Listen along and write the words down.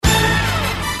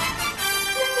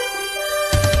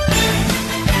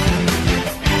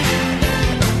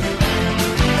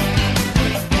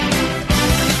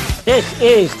This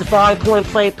is the 5 Point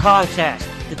Play Podcast,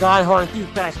 the die-hard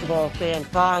Duke basketball fan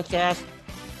podcast.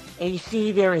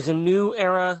 AC, there is a new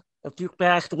era of Duke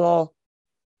basketball,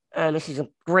 and this is a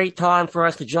great time for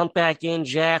us to jump back in.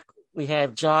 Jack, we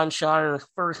have Jon Scheyer's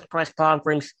first press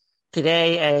conference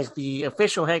today as the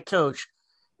official head coach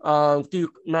of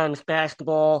Duke men's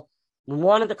basketball. We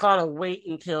wanted to kind of wait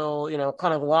until,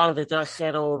 kind of a lot of the dust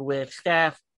settled with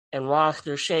staff and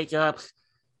roster shakeups.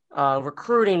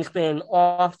 Recruiting's been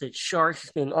off the charts.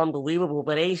 It's been unbelievable.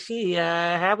 But AC, how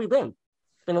have we been?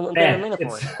 It's been a minute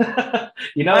for us. I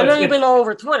know you've been all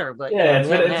over Twitter, but it's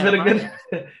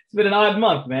been an odd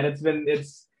month, man. It's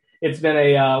been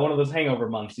a one of those hangover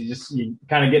months. You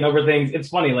kind of getting over things. It's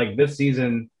funny, like this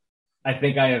season, I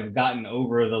think I have gotten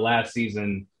over the last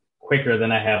season quicker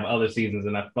than I have other seasons,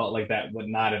 and I felt like that would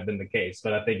not have been the case.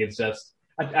 But I think it's just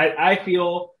I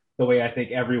feel the way I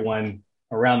think everyone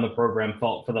around the program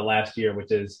felt for the last year,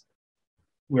 which is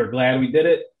we're glad we did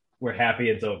it. We're happy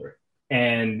it's over.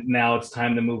 And now it's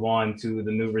time to move on to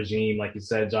the new regime. Like you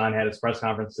said, Jon had his press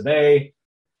conference today.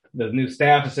 The new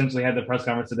staff essentially had the press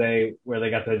conference today where they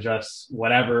got to address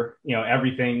whatever,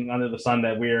 everything under the sun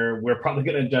that we're probably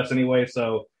going to adjust anyway.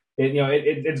 So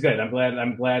it's good. I'm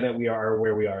glad that we are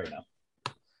where we are right now.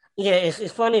 Yeah,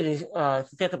 it's funny to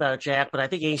think about Jack, but I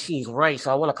think AC is right.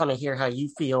 So I want to kind of hear how you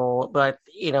feel. But,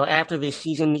 after this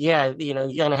season, you're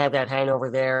going to have that hangover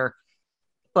there.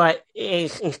 But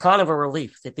it's kind of a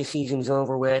relief that this season's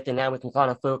over with, and now we can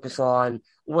kind of focus on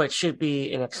what should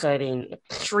be an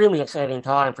extremely exciting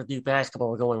time for Duke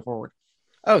basketball going forward.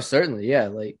 Oh, certainly, yeah.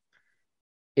 Like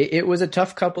it was a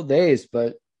tough couple days,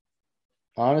 but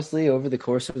honestly, over the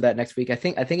course of that next week, I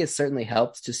think it certainly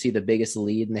helped to see the biggest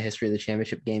lead in the history of the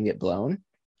championship game get blown.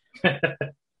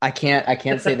 I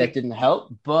can't say that didn't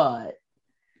help, but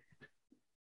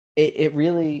it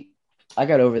really. I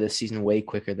got over this season way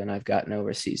quicker than I've gotten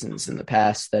over seasons in the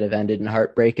past that have ended in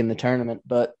heartbreak in the tournament.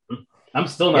 But I'm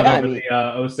still not over the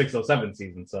 06-07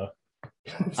 season, so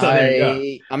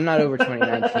I'm not over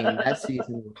 2019. That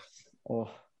season,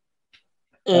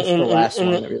 that's the last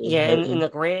one that really hurt me. In the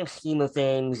grand scheme of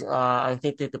things, I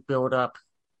think that the build-up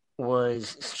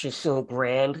was just so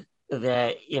grand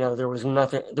that there was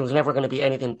never going to be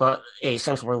anything but a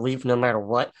sense of relief, no matter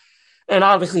what. And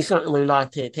obviously, certainly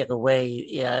not to take away.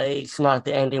 It's not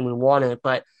the ending we wanted,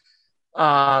 but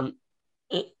I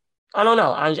don't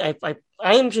know. I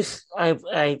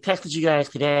texted you guys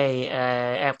today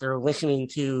after listening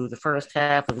to the first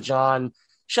half of the Jon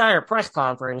Scheyer press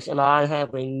conference, and I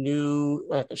have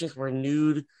just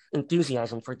renewed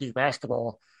enthusiasm for Duke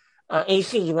basketball.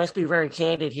 AC, let's be very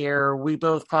candid here. We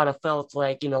both kind of felt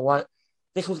like,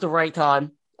 this was the right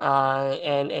time,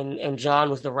 and Jon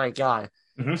was the right guy.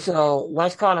 Mm-hmm. So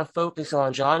let's kind of focus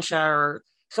on Jon Scheyer,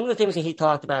 some of the things that he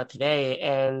talked about today.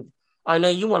 And I know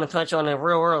you want to touch on it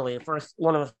real early.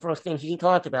 One of the first things he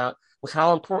talked about was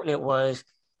how important it was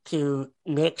to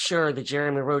make sure that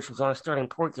Jeremy Roach was on starting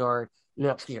point guard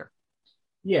next year.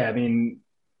 Yeah, I mean,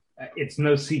 it's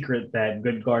no secret that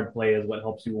good guard play is what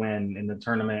helps you win in the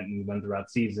tournament and win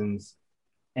throughout seasons.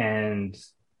 And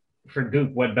for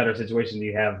Duke, what better situation do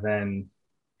you have than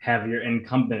have your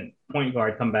incumbent point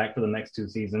guard come back for the next 2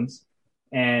 seasons,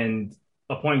 and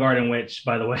a point guard in which,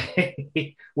 by the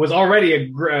way, was already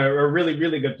a really,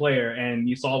 really good player, and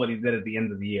you saw what he did at the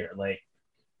end of the year. Like,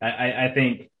 I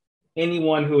think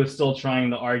anyone who is still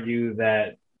trying to argue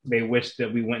that they wish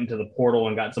that we went into the portal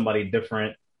and got somebody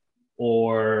different,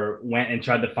 or went and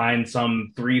tried to find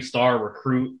some 3-star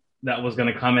recruit that was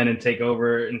going to come in and take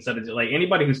over instead of, like,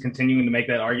 anybody who's continuing to make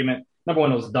that argument, number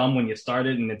one, it was dumb when you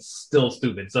started, and it's still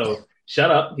stupid. So shut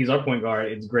up. He's our point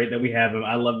guard. It's great that we have him.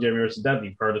 I love Jeremy Roach to death.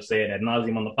 You've heard us say it ad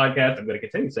nauseum on the podcast. I'm going to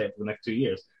continue to say it for the next 2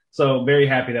 years. So very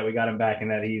happy that we got him back and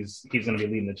that he's going to be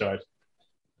leading the charge.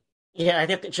 Yeah, I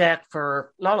think that, Jack,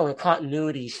 for not only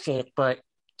continuity's sake, but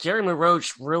Jeremy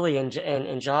Roach really,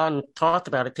 and Jon talked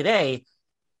about it today,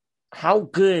 how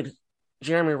good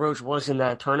Jeremy Roach was in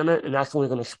that tournament, and that's only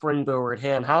going to springboard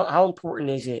him. How important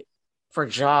is it for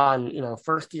Jon,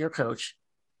 first-year coach?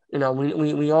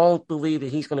 We all believe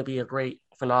that he's going to be a great,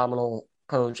 phenomenal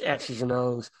coach, X's and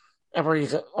O's.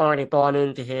 Everybody's already bought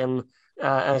into him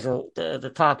as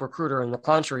the top recruiter in the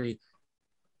country.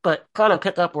 But kind of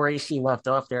pick up where AC left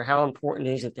off there. How important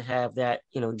is it to have that,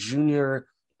 junior,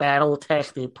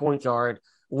 battle-tested point guard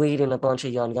leading a bunch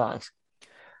of young guys?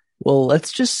 Well,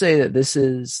 let's just say that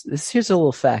here's a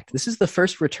little fact. This is the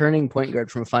first returning point guard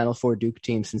from a Final Four Duke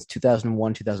team since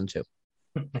 2001, 2002.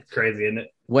 That's crazy, isn't it?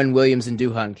 When Williams and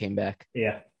Duhon came back.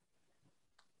 Yeah.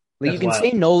 You can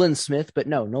say Nolan Smith, but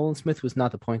no, Nolan Smith was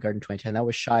not the point guard in 2010. That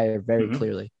was Scheyer very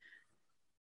clearly.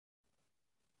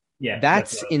 Yeah,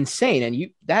 That's insane.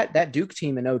 And that Duke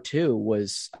team in 02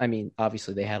 was, I mean,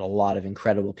 obviously they had a lot of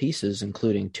incredible pieces,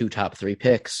 including 2 top 3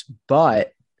 picks,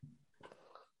 but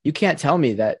you can't tell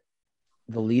me that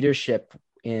the leadership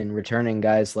in returning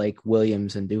guys like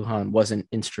Williams and Duhan wasn't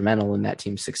instrumental in that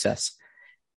team's success.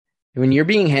 When you're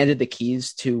being handed the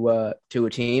keys to a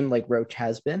team like Roach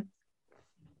has been,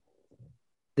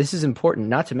 this is important,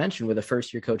 not to mention with a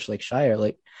first-year coach like Scheyer.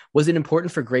 Like, was it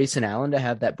important for Grayson Allen to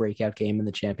have that breakout game in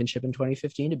the championship in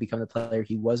 2015 to become the player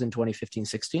he was in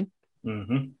 2015-16?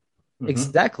 Mm-hmm. Mm-hmm.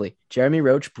 Exactly. Jeremy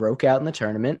Roach broke out in the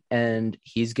tournament, and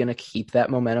he's going to keep that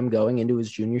momentum going into his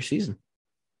junior season.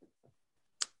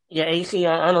 Yeah, AC,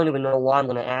 I don't even know why I'm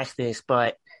going to ask this,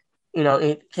 but, you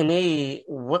know, to me,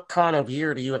 what kind of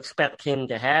year do you expect him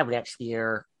to have next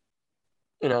year,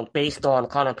 you know, based on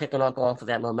kind of picking up off of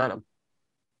that momentum?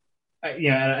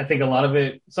 Yeah, I think a lot of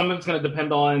it, some of it's going to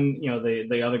depend on, you know,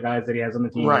 the other guys that he has on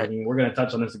the team. Right. I mean, we're going to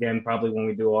touch on this again probably when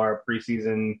we do our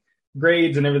preseason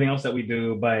grades and everything else that we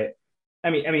do. But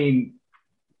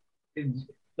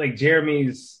like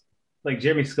Jeremy's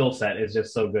skill set is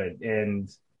just so good, and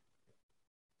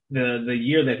the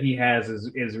year that he has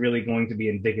is really going to be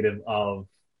indicative of,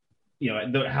 you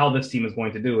know, how this team is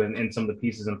going to do and some of the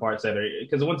pieces and parts that are,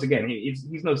 because once again, it's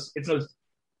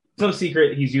no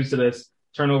secret he's used to this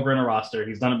turnover in a roster.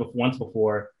 He's done it once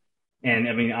before. And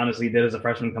I mean, honestly, he did as a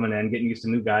freshman coming in, getting used to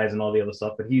new guys and all the other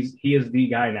stuff. But he is the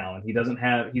guy now, and he doesn't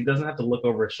have to look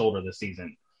over his shoulder this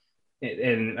season.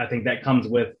 And I think that comes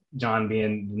with John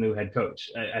being the new head coach.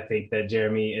 I think that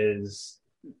Jeremy is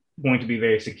going to be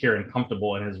very secure and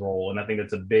comfortable in his role, and I think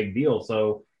that's a big deal.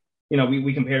 So, you know,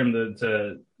 we compared him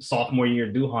to sophomore year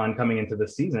Duhan coming into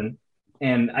this season.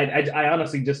 And I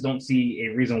honestly just don't see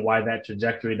a reason why that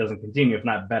trajectory doesn't continue, if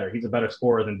not better. He's a better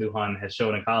scorer than Duhan has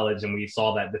shown in college, and we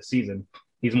saw that this season.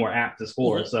 He's more apt to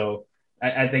score. Mm-hmm. So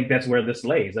I think that's where this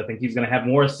lays. I think he's going to have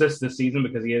more assists this season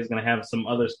because he is going to have some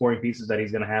other scoring pieces that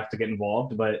he's going to have to get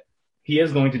involved. But he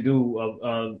is going to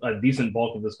do a decent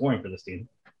bulk of the scoring for this team.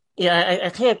 Yeah,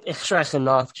 I can't stress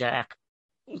enough, Jack,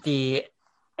 the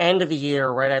end of the year,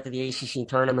 right after the ACC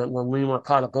tournament, when we were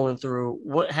kind of going through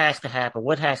what has to happen,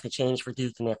 what has to change for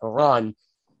Duke to make a run.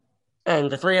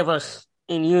 And the three of us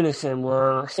in unison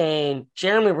were saying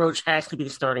Jeremy Roach has to be the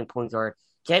starting point guard.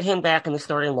 Get him back in the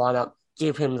starting lineup,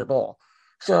 give him the ball.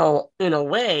 So, in a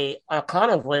way, I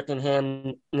kind of liken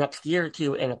him next year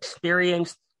to an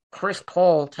experienced Chris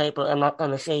Paul type of, I'm not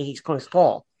going to say he's Chris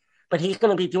Paul, but he's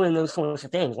going to be doing those sorts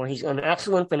of things where he's an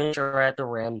excellent finisher at the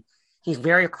rim. He's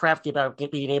very crafty about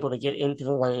being able to get into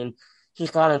the lane. He's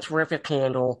got a terrific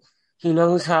handle. He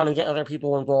knows how to get other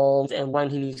people involved and when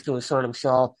he needs to assert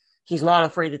himself. He's not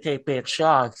afraid to take big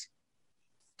shots.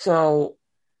 So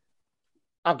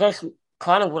I guess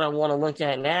kind of what I want to look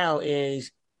at now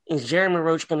is Jeremy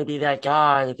Roach going to be that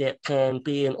guy that can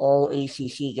be an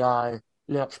all-ACC guy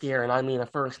next year? And I mean a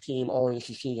first-team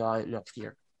all-ACC guy next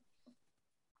year.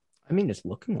 I mean, it's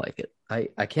looking like it.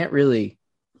 I can't really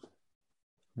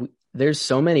there's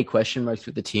so many question marks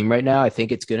with the team right now. I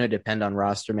think it's going to depend on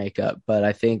roster makeup, but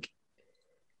I think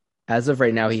as of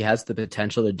right now, he has the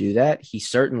potential to do that. He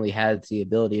certainly has the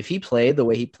ability. If he played the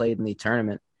way he played in the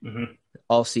tournament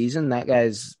all season, that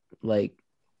guy's like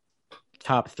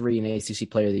top 3 in ACC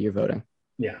player of the year voting.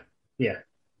 Yeah. Yeah,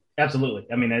 absolutely.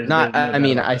 I mean,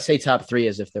 I say top 3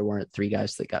 as if there weren't 3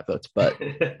 guys that got votes, but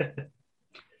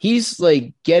he's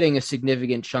like getting a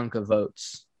significant chunk of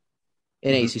votes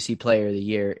in ACC player of the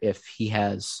year if he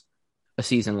has a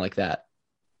season like that.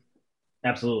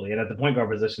 Absolutely. And at the point guard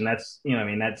position, that's, you know, I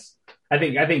mean, I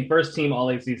think first team all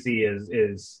ACC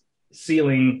is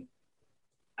ceiling.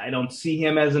 I don't see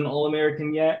him as an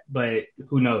All-American yet, but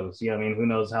who knows? Yeah, I mean, who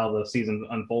knows how the season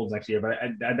unfolds next year? But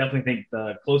I definitely think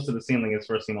the close to the ceiling is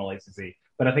first team all ACC.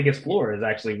 But I think his floor is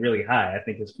actually really high. I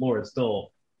think his floor is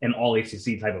still an all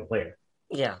ACC type of player.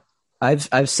 Yeah.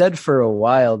 I've said for a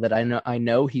while that I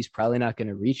know he's probably not going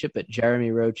to reach it, but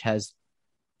Jeremy Roach has,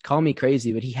 call me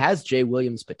crazy, but he has Jay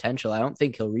Williams potential. I don't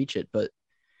think he'll reach it, but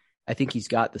I think he's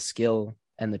got the skill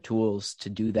and the tools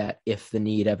to do that if the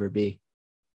need ever be.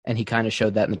 And he kind of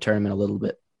showed that in the tournament a little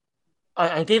bit.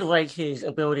 I did like his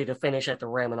ability to finish at the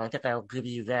rim, and I think I'll give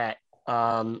you that.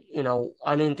 You know,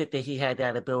 I didn't think that he had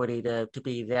that ability to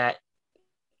be that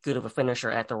good of a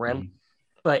finisher at the rim. Mm-hmm.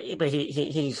 But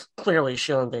he's clearly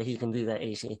shown that he can do that,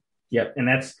 AC. Yep, and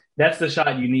that's the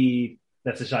shot you need.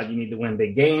 That's the shot you need to win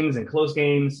big games and close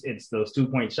games. It's those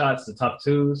 2-point shots, the tough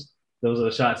twos. Those are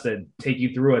the shots that take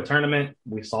you through a tournament.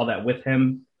 We saw that with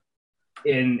him,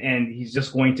 and he's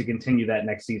just going to continue that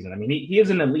next season. I mean, he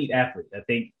is an elite athlete.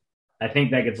 I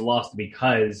think that gets lost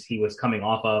because he was coming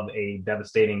off of a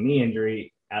devastating knee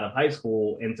injury out of high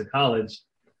school into college.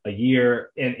 a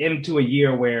year and into a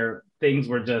year where things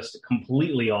were just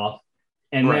completely off.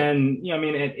 And Right. then, I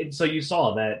mean, so you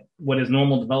saw that what is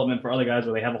normal development for other guys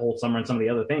where they have a whole summer and some of the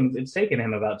other things, it's taken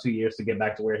him about 2 years to get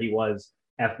back to where he was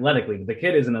athletically. But the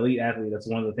kid is an elite athlete. That's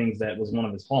one of the things that was one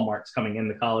of his hallmarks coming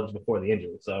into college before the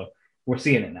injury. So we're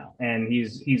seeing it now. And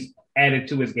he's added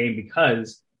to his game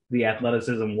because the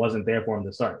athleticism wasn't there for him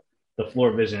to start. The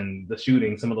floor vision, the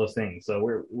shooting, some of those things.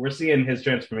 So we're seeing his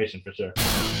transformation for sure.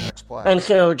 And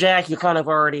so, Jack, you kind of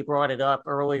already brought it up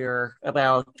earlier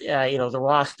about the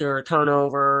roster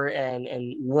turnover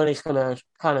and what it's going to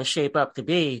kind of shape up to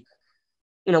be.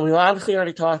 We obviously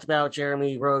already talked about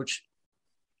Jeremy Roach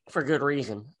for good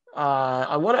reason.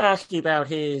 I want to ask you about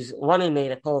his running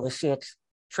mate at Pole the Six,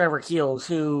 Trevor Keels,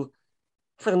 who,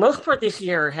 for the most part this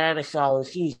year, had a solid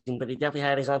season, but he definitely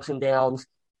had his ups and downs.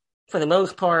 For the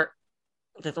most part,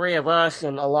 the three of us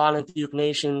and a lot of Duke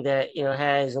Nation that,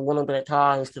 has a little bit of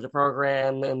ties to the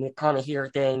program and we kind of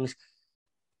hear things,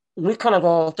 we kind of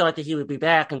all thought that he would be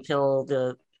back until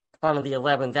the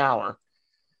 11th hour.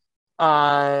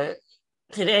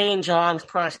 Today in John's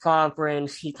press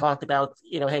conference, he talked about,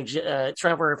 hey,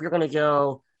 Trevor, if you're going to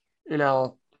go,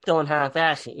 don't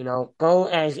half-ass it, go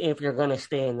as if you're going to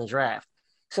stay in the draft.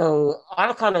 So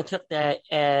I kind of took that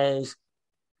as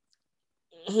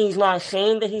he's not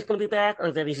saying that he's going to be back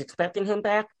or that he's expecting him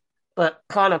back, but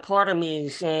kind of part of me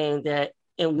is saying that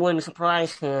it wouldn't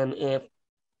surprise him if,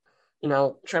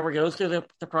 Trevor goes through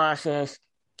the process,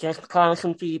 gets kind of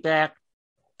some feedback,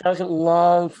 doesn't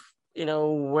love,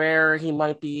 where he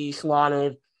might be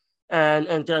slotted,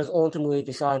 and does ultimately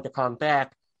decide to come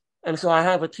back. And so I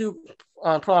have a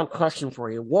two-pronged question for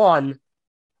you. One,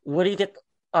 what do you think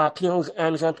Keels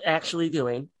ends up actually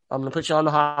doing? I'm going to put you on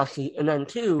the hot seat. And then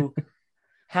two,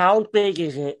 how big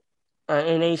is it,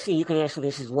 and AC, you can answer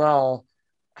this as well,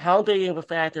 how big of a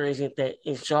factor is it that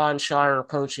is Jon Scheyer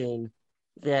coaching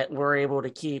that we're able to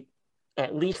keep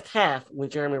at least half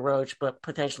with Jeremy Roach, but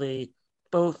potentially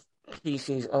both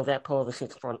pieces of that Pole of the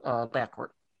Six front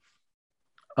backward?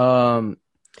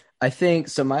 I think,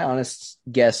 so my honest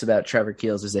guess about Trevor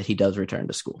Keels is that he does return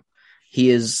to school.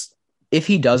 If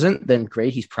he doesn't, then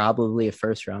great, he's probably a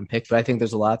first-round pick, but I think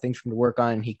there's a lot of things for him to work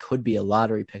on, and he could be a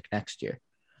lottery pick next year.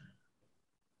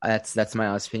 That's my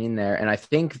honest opinion there. And I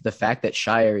think the fact that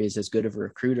Scheyer is as good of a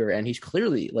recruiter, and he's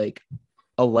clearly like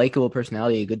a likable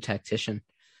personality, a good tactician,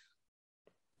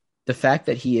 the fact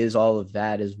that he is all of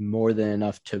that is more than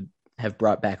enough to have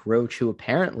brought back Roach, who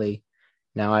apparently,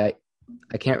 now I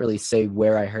can't really say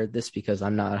where I heard this because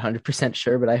I'm not 100%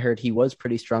 sure, but I heard he was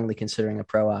pretty strongly considering a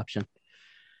pro option.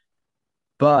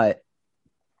 But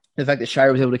the fact that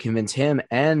Scheyer was able to convince him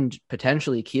and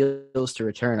potentially Keels to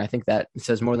return, I think that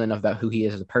says more than enough about who he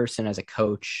is as a person, as a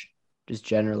coach, just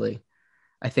generally.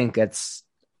 I think that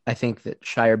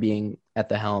Scheyer being at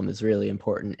the helm is really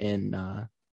important in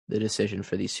the decision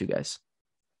for these two guys.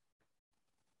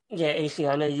 Yeah, AC,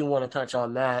 I know you want to touch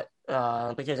on that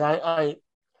because I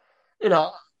you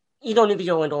don't need to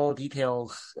go into all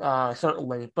details,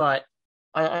 certainly, but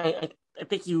I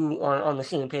think you are on the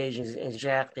same page as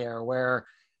Jack there, where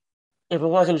if it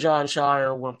wasn't Jon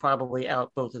Scheyer, we're probably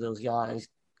out both of those guys,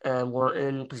 and we're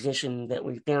in a position that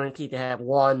we're guaranteed to have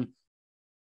one,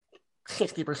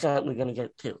 60% we're going to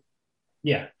get two.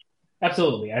 Yeah,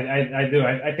 absolutely. I do.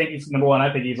 I think he's number one.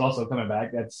 I think he's also coming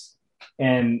back.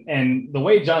 And the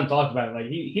way John talked about it, like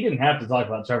he didn't have to talk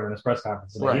about Trevor in his press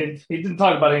conference today. Right. He didn't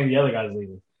talk about any of the other guys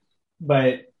leaving.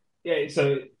 But yeah,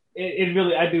 so it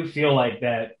really, I do feel like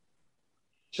that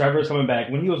Trevor's coming back.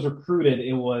 When he was recruited,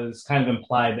 it was kind of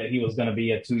implied that he was going to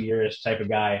be a 2-year-ish type of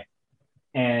guy.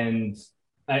 And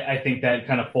I think that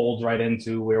kind of folds right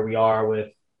into where we are with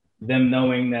them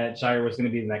knowing that Scheyer was going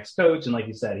to be the next coach. And like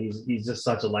you said, he's just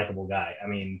such a likable guy. I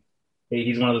mean,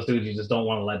 he's one of those dudes you just don't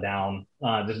want to let down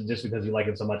just because you like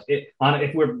him so much.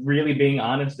 If we're really being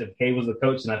honest, if Kay was the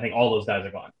coach, then I think all those guys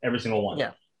are gone, every single one.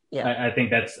 Yeah. I think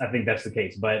that's the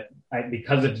case. But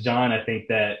because it's John, I think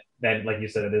that like you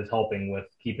said, it is helping with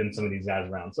keeping some of these guys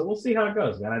around. So we'll see how it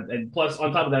goes, man. And plus,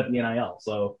 on top of that, the NIL.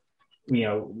 So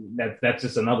that's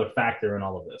just another factor in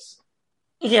all of this.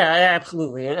 Yeah,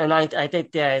 absolutely. And I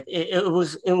think that it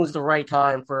was the right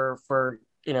time for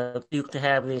Duke to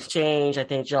have this change. I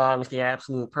think John was the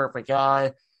absolute perfect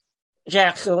guy.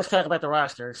 Jack, so let's talk about the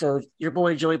roster. So your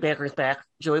boy Joey Baker's back.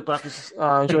 Joey Buckets,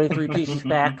 Joey Three Pieces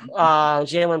back.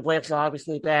 Jalen Blake's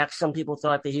obviously back. Some people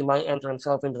thought that he might enter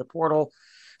himself into the portal.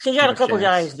 So you got a couple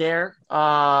guys there.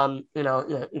 More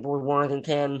than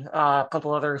 10, a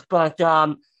couple others. But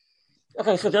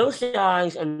okay, so those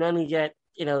guys, and then we get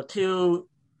two.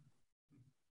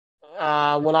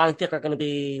 What I think are going to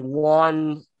be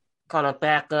one kind of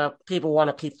backup. People want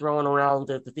to keep throwing around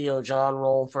the Theo John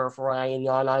role for Ryan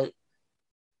Young.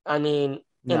 I mean,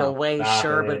 in a No, way, stop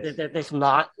sure, but it. it's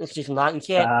not. It's just not.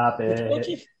 Stop You can't it.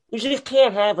 just you just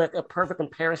can't have like a perfect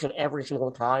comparison every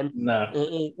single time.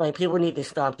 No. Like people need to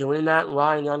stop doing that.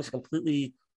 Ryan Young is a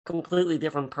completely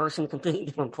different person, completely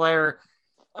different player.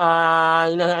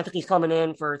 I think he's coming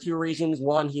in for two reasons.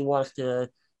 One, he wants to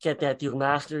get that Duke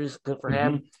Masters, good for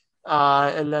him.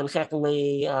 Mhm. And then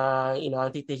secondly, I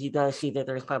think that he does see that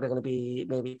there's probably going to be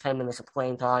maybe 10 minutes of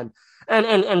playing time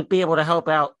and be able to help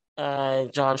out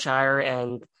John Shire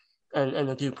and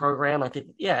the Duke program. I think,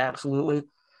 yeah, absolutely.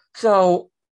 So,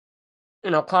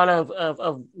 kind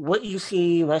of what you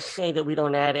see, let's say that we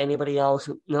don't add anybody else,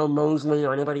 no Mosley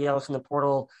or anybody else in the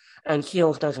portal, and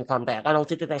Keels doesn't come back. I don't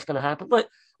think that that's going to happen, but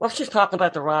let's just talk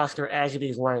about the roster as it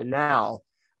is right now,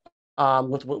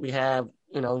 with what we have,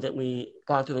 that we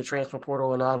gone through the transfer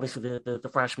portal and obviously the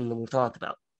freshmen that we've talked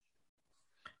about.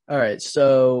 All right.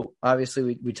 So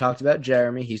obviously we talked about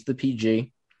Jeremy. He's the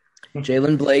PG.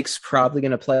 Jalen Blake's probably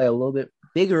going to play a little bit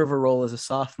bigger of a role as a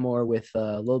sophomore with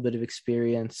a little bit of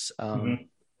experience. I'm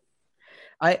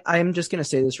just going to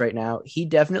say this right now. He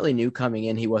definitely knew coming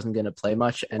in he wasn't going to play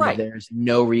much, and Right. there's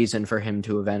no reason for him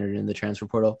to have entered in the transfer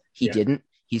portal. He didn't.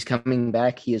 He's coming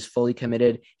back. He is fully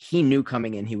committed. He knew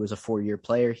coming in he was a 4-year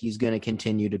player. He's going to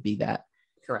continue to be that.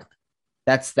 Correct.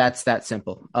 That's that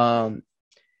simple. And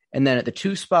then at the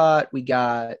 2 spot, we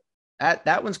got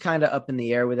that one's kind of up in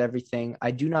the air with everything.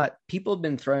 People have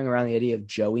been throwing around the idea of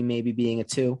Joey maybe being a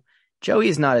 2. Joey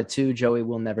is not a 2. Joey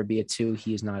will never be a 2.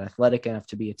 He is not athletic enough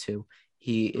to be a 2.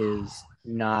 He is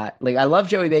not I love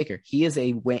Joey Baker. He's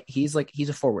a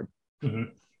forward. Mm-hmm.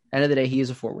 End of the day, he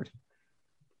is a forward.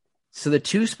 So the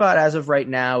 2 spot as of right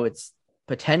now, it's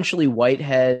potentially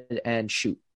Whitehead and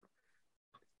Shoot.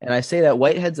 And I say that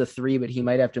Whitehead's a 3, but he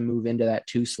might have to move into that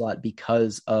 2 slot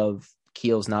because of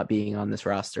Keels not being on this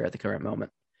roster at the current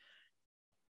moment.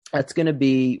 That's going to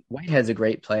be Whitehead's a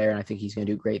great player, and I think he's going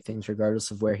to do great things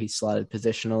regardless of where he's slotted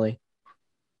positionally.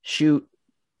 Shoot,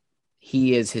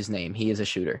 he is his name. He is a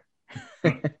shooter.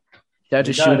 Shout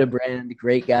to Shoot a brand,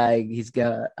 great guy. I did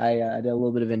a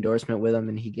little bit of endorsement with him,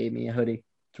 and he gave me a hoodie.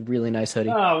 It's a really nice hoodie.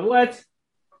 Oh, what?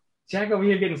 Jack over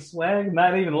here getting swag,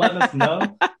 not even letting us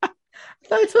know. I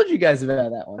thought I told you guys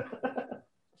about that one.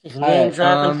 His name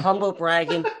dropping, humble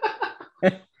bragging.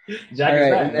 Jack All is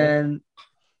right, back, and then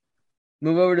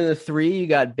move over to the 3. You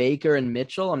got Baker and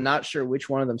Mitchell. I'm not sure which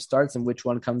one of them starts and which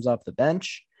one comes off the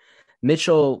bench.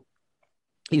 Mitchell,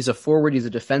 he's a forward. He's a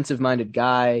defensive-minded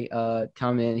guy.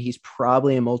 Come in. He's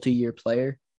probably a multi-year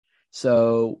player.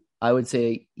 So I would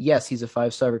say, yes, he's a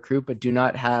 5-star recruit, but do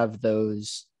not have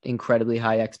those incredibly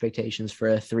high expectations for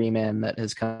a 3-man that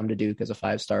has come to Duke as a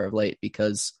 5-star of late,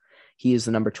 because he is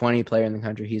the number 20 player in the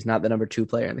country. He's not the number 2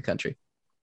 player in the country.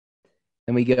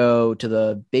 Then we go to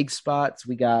the big spots.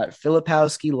 We got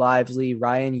Filipowski, Lively,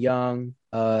 Ryan Young.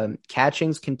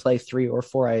 Catchings can play 3 or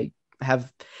 4.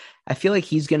 I feel like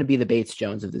he's going to be the Bates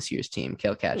Jones of this year's team,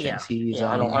 Cale Catchings.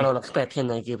 I don't expect him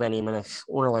to give any minutes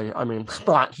really. I mean,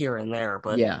 spot here and there,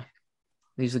 but yeah.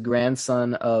 He's the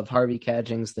grandson of Harvey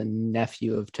Catchings, the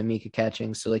nephew of Tamika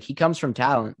Catchings. So he comes from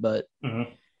talent, but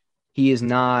he is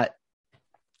not.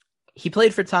 He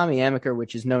played for Tommy Amaker,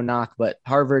 which is no knock, but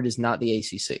Harvard is not the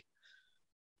ACC.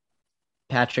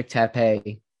 Patrick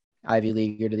Tape, Ivy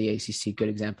Leaguer to the ACC, good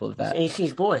example of that.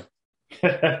 AC's boy.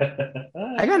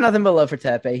 I got nothing but love for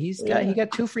Tape. He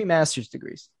got 2 free master's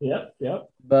degrees. Yep.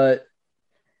 But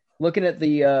looking at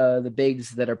the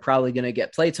bigs that are probably going to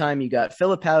get playtime, you got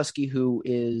Filipowski, who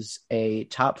is a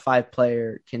top 5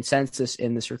 player consensus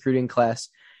in this recruiting class.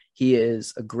 He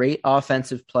is a great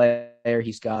offensive player.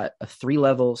 He's got a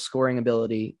 3-level scoring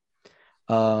ability,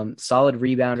 solid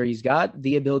rebounder. He's got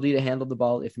the ability to handle the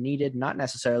ball if needed, not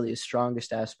necessarily his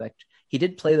strongest aspect. He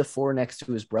did play the 4 next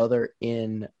to his brother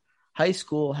in high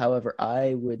school. However,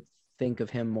 I would think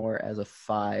of him more as a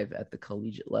 5 at the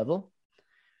collegiate level.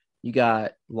 You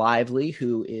got Lively,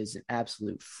 who is an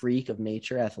absolute freak of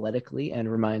nature athletically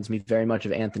and reminds me very much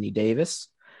of Anthony Davis,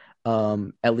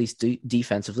 at least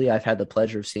defensively. I've had the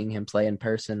pleasure of seeing him play in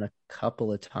person a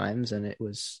couple of times, and it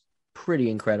was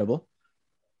pretty incredible.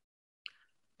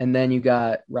 And then you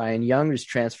got Ryan Young, who's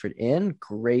transferred in.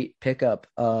 Great pickup.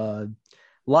 A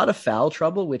lot of foul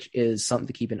trouble, which is something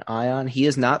to keep an eye on. He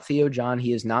is not Theo John.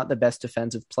 He is not the best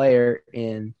defensive player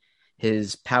in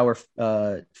his Power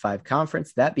 5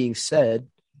 conference. That being said,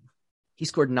 he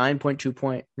scored 9 points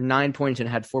and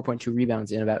had 4.2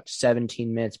 rebounds in about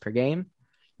 17 minutes per game,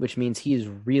 which means he is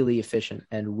really efficient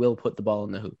and will put the ball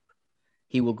in the hoop.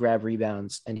 He will grab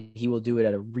rebounds, and he will do it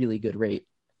at a really good rate.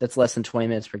 That's less than 20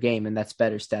 minutes per game, and that's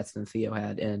better stats than Theo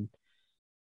had. And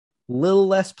little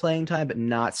less playing time, but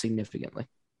not significantly.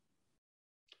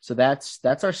 So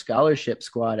that's our scholarship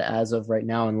squad as of right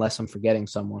now, unless I'm forgetting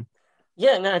someone.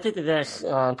 Yeah, no, I think that's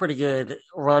a pretty good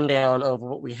rundown of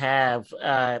what we have.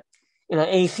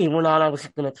 AC, we're not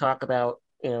obviously going to talk about,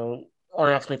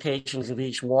 our expectations of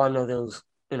each one of those,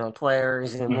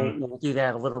 players, and we'll do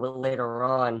that a little bit later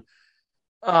on.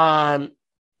 I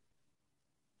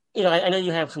know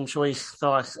you have some choice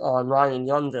thoughts on Ryan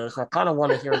Young, though, so I kind of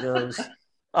want to hear those.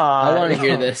 I want to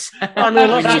hear this. I mean,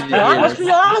 let's be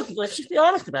honest. Let's just be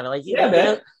honest about it. Like,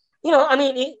 you're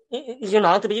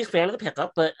not the biggest fan of the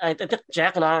pickup, but I think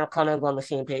Jack and I are kind of on the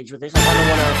same page with this. I kind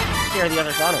of want to hear the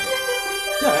other side of it.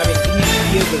 No, I mean,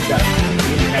 he is the best.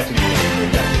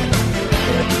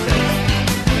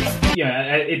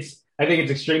 I think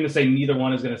it's extreme to say neither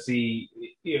one is going to see,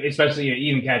 especially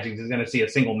Eden Catchings is going to see a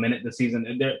single minute this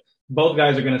season. Both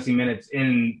guys are going to see minutes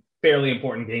in fairly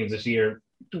important games this year,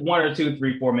 1 or 2,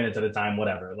 3, 4 minutes at a time,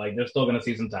 whatever. Like, they're still going to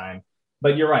see some time.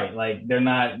 But you're right. Like,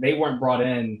 they weren't brought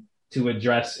in to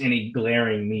address any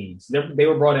glaring needs. They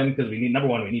were brought in because we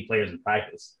need players in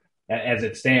practice. As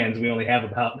it stands, we only have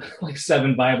about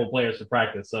 7 viable players for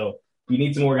practice. So we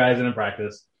need some more guys in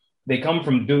practice. They come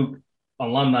from Duke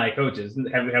alumni coaches.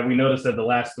 Have we noticed that the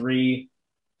last 3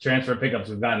 transfer pickups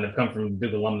we've gotten have come from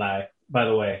Duke alumni, by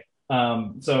the way?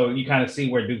 So you kind of see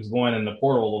where Duke's going in the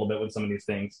portal a little bit with some of these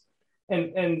things.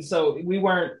 And so we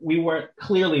weren't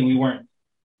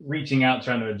reaching out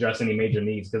trying to address any major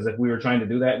needs, because if we were trying to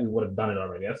do that, we would have done it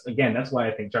already. That's why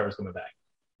I think Trevor's coming back.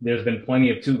 There's been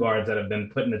plenty of 2 guards that have been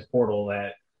put in this portal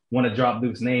that want to drop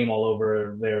Duke's name all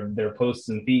over their posts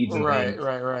and feeds and things.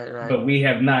 Right. But we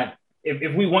have not.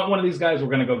 If we want one of these guys, we're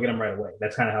going to go get them right away.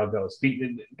 That's kind of how it goes.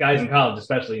 Guys in college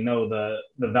especially know the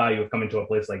value of coming to a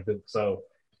place like Duke. So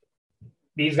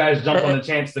these guys jumped on the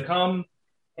chance to come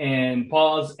and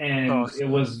pause, and it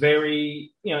was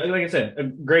very, like I said, a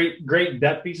great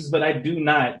depth pieces, but I do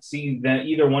not see that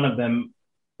either one of them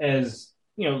as,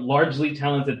 largely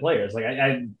talented players. Like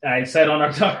I said on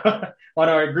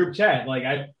our group chat, like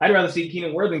I'd rather see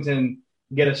Keenan Worthington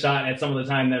get a shot at some of the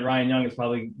time that Ryan Young is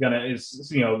probably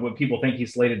what people think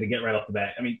he's slated to get right off the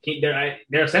bat. I mean,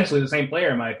 they're essentially the same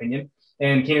player in my opinion,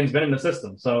 and Keenan's been in the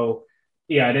system. So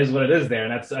yeah, it is what it is there.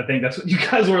 And I think that's what you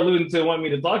guys were alluding to, want me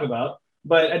to talk about.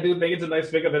 But I do think it's a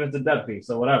nice pickup and it's a depth piece.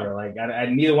 So whatever, like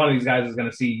neither one of these guys is going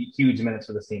to see huge minutes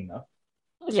for this team though.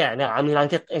 Yeah, no, I mean, I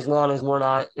think as long as we're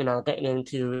not, getting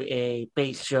into a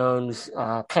Bates Jones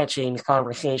Catchings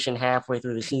conversation halfway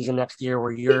through the season next year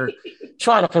where you're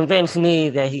trying to convince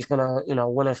me that he's going to,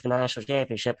 win us the national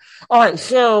championship. All right,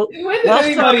 so when did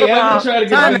anybody ever try to get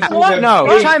time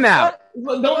out.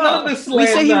 Don't let this we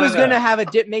said he was going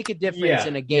to make a difference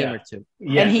in a game or two.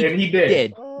 Yeah, and he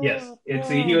did. Yes, and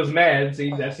he was mad.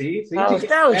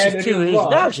 That was just too easy.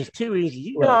 That was just too easy.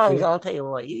 You guys, I'll tell you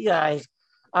what, you guys.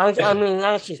 I mean,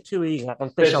 that's just too easy. I can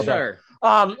fish all day.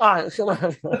 All right, so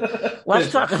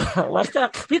let's talk.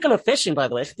 Speaking of fishing, by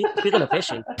the way, speaking of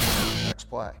fishing, next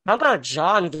play. How about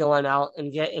John going out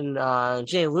and getting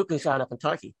Jay Lucas out of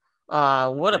Kentucky?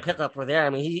 What a pickup for there. I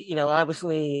mean, he,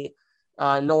 obviously,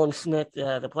 Nolan Smith,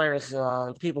 the players,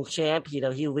 the people's champ,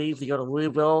 he leaves to go to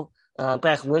Louisville.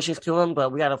 Best wishes to him,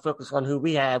 but we got to focus on who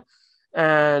we have,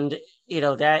 and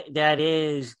that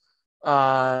is.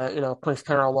 Prince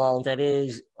Carolong, that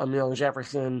is Emil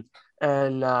Jefferson,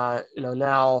 and now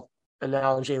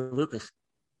Jay Lucas.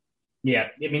 Yeah,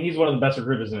 I mean, he's one of the best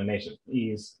recruiters in the nation.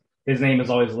 His name is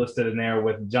always listed in there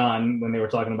with John when they were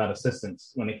talking about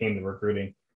assistants when it came to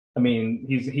recruiting. I mean,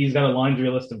 he's got a laundry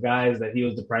list of guys that he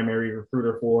was the primary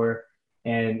recruiter for,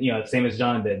 and same as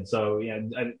John did. So yeah,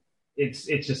 it's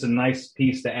just a nice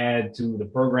piece to add to the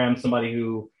program. Somebody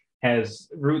who has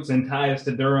roots and ties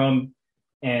to Durham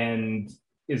and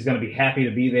is going to be happy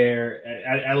to be there.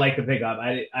 I like the pickup.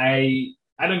 I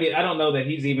don't know that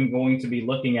he's even going to be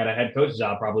looking at a head coach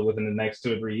job probably within the next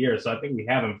 2 or 3 years. So I think we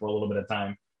have him for a little bit of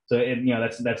time. So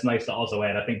that's nice to also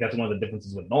add. I think that's one of the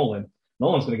differences with Nolan.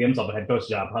 Nolan's going to get himself a head coach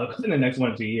job within the next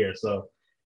 1 or 2 years. So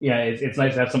yeah, it's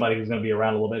nice to have somebody who's going to be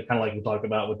around a little bit, kind of like we talked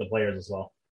about with the players as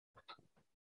well.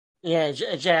 Yeah,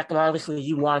 Jack, and obviously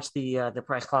you watched the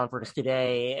press conference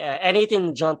today.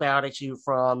 Anything jump out at you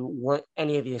from what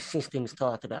any of the assistants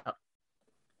talked about?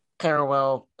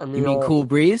 Carrawell, Emil. You mean Cool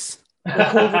Breeze?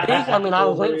 Cool Breeze? I mean, I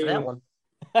was waiting for that one.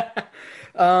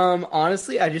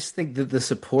 Honestly, I just think that the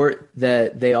support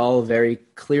that they all very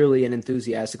clearly and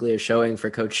enthusiastically are showing for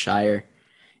Coach Scheyer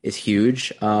is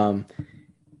huge.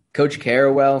 Coach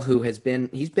Carrawell,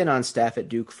 he's been on staff at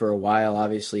Duke for a while.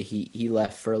 Obviously, he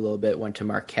left for a little bit, went to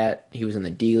Marquette. He was in the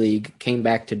D League, came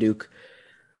back to Duke.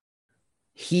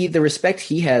 The respect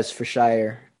he has for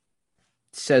Scheyer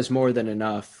says more than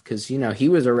enough because, he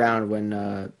was around when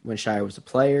Scheyer was a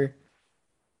player.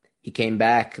 He came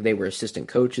back. They were assistant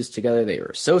coaches together. They were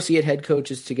associate head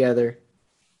coaches together.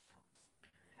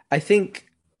 I think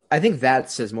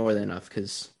that says more than enough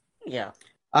because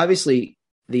obviously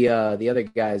the other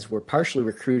guys were partially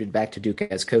recruited back to Duke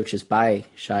as coaches by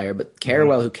Scheyer, but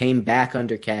Carrawell, who came back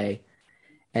under K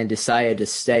and decided to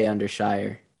stay under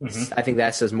Scheyer, I think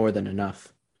that says more than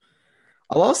enough.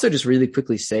 I'll also just really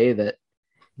quickly say that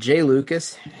Jay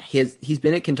Lucas, he's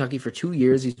been at Kentucky for 2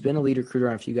 years. He's been a lead recruiter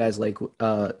on a few guys like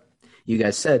you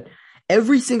guys said.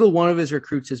 Every single one of his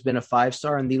recruits has been a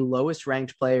 5-star, and the lowest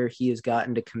ranked player he has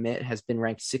gotten to commit has been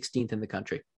ranked 16th in the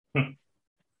country.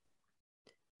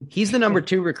 He's the number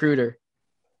 2 recruiter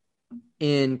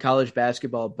in college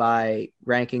basketball by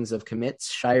rankings of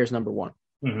commits. Shirer's number 1.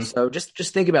 So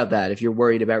just think about that if you're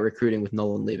worried about recruiting with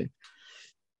Nolan leaving.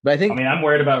 But I'm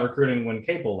worried about recruiting when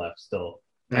Capel left still.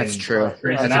 That's true.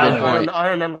 Grayson Allen. I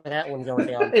remember that one going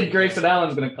down. And Grayson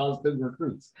Allen's going to cause good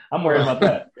recruits. I'm worried about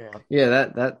that.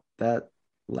 Yeah, that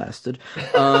lasted.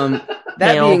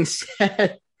 That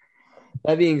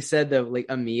being said, though, like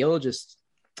Emil, just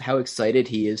how excited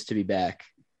he is to be back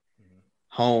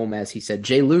home, as he said.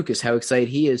 Jay Lucas, how excited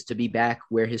he is to be back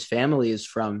where his family is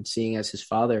from, seeing as his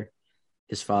father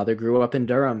grew up in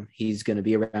Durham. He's going to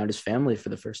be around his family for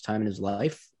the first time in his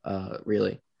life,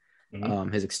 really.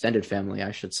 His extended family,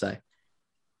 I should say.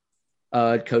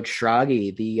 Coach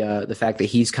Schrage, the fact that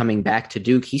he's coming back to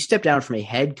Duke, he stepped down from a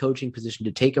head coaching position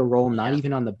to take a role not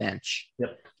even on the bench.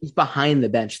 Yep. He's behind the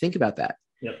bench. Think about that.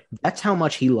 Yep. That's how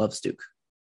much he loves Duke.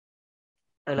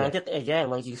 And I think, again,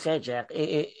 like you said, Jack,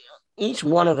 each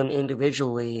one of them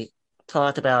individually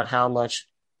talked about how much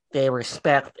they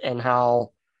respect and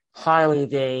how highly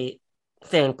they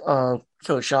think of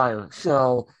Coach Scheyer.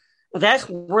 So that's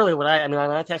really what I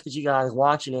texted you guys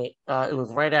watching it. It was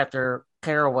right after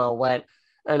Carrawell went,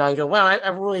 and I go, well, I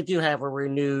really do have a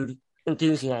renewed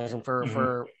enthusiasm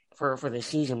for this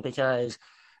season because,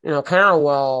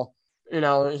 Carrawell,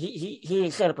 he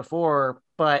said it before,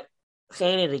 but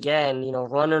saying it again,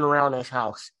 running around his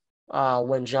house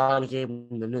when John gave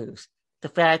him the news. The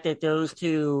fact that those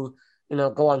two,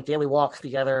 go on daily walks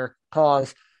together,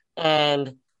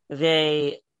 and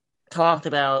they talked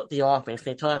about the offense.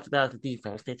 They talked about the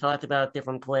defense. They talked about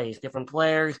different plays, different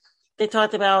players. They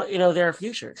talked about, their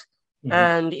futures.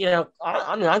 And,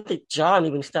 I think John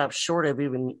even stopped short of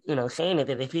even, saying it,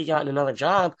 that if he got another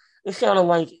job, it sounded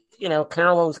like,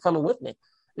 Carrawell was coming with me.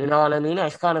 You know what I mean?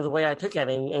 That's kind of the way I took it.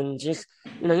 And just,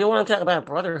 you want to talk about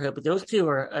brotherhood, but those two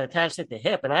are attached at the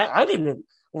hip. And I didn't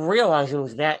realize it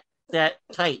was that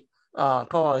tight,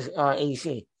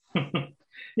 AC.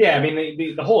 Yeah,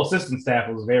 the whole assistant staff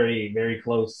was very, very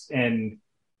close. And,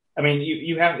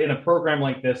 you have, in a program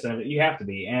like this, you have to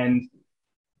be. And,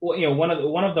 one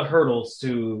of the hurdles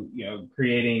to,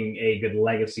 creating a good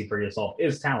legacy for yourself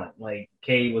is talent. Like,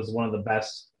 Kay was one of the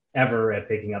best ever at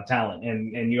picking up talent.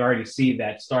 And you already see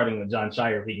that starting with Jon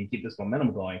Scheyer, if he can keep this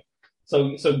momentum going.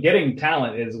 So getting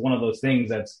talent is one of those things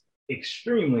that's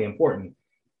extremely important.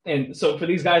 And so for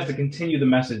these guys to continue the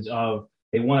message of,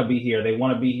 they want to be here. They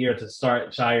want to be here to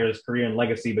start Shirer's career and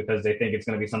legacy because they think it's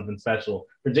going to be something special.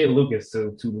 For Jay Lucas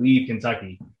to leave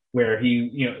Kentucky, where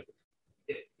he,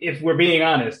 if we're being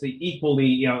honest,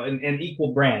 equally, an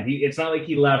equal brand. It's not like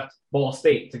he left Ball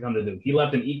State to come to Duke. He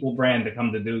left an equal brand to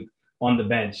come to Duke on the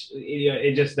bench.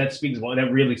 That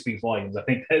really speaks volumes. I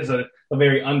think that's a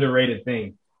very underrated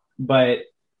thing. But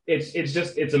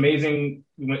it's amazing.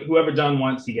 Whoever John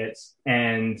wants, he gets,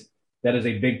 and that is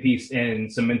a big piece in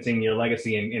cementing your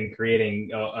legacy and creating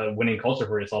a winning culture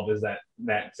for yourself, is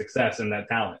that success and that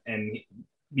talent. And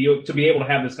to be able to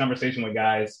have this conversation with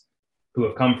guys who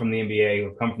have come from the NBA, who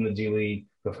have come from the G League,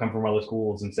 who have come from other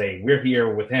schools, and say, we're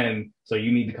here with him, so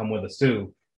you need to come with us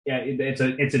too. Yeah, it's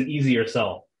an easier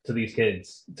sell to these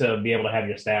kids to be able to have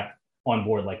your staff on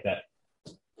board like that.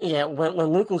 Yeah, when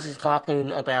Lucas is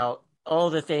talking about all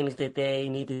the things that they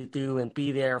need to do and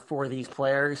be there for these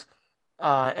players,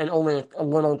 and only a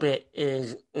little bit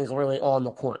is really on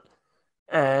the court.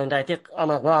 And I think, I'm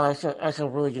like, wow, that's a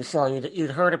really good sell.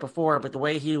 You'd heard it before, but the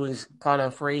way he was kind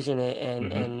of phrasing it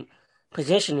and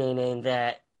positioning in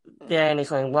that, then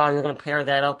it's like, wow, you're going to pair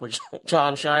that up with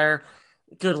Jon Scheyer.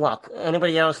 Good luck.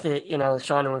 Anybody else that, is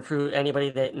trying to recruit,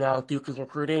 anybody that now Duke is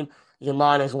recruiting, you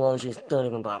might as well just don't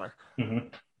even bother. Mm-hmm.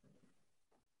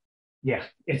 Yeah,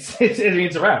 it's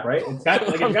a wrap, right? It's got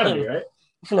to be, right?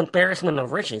 It's an embarrassment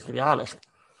of riches, to be honest.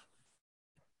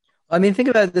 Think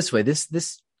about it this way: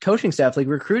 this coaching staff, like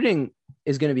recruiting,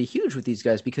 is going to be huge with these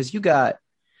guys because you've got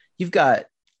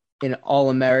an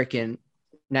All-American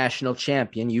national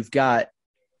champion, you've got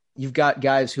you've got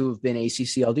guys who have been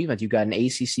ACC all defense. You've got an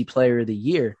ACC player of the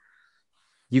year.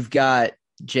 You've got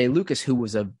Jay Lucas, who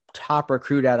was a top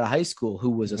recruit out of high school, who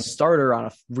was a starter on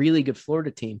a really good Florida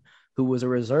team, who was a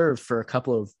reserve for a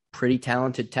couple of pretty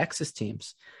talented Texas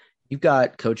teams. You've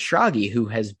got Coach Schrage, who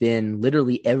has been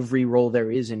literally every role there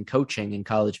is in coaching in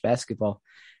college basketball.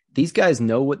 These guys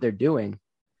know what they're doing.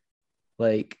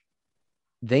 Like,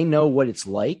 they know what it's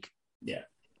like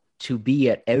to be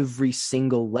at every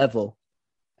single level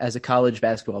as a college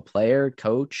basketball player,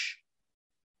 coach,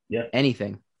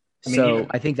 anything.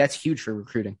 I think that's huge for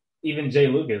recruiting. Even Jay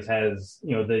Lucas has,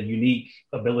 the unique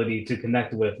ability to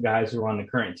connect with guys who are on the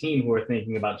current team who are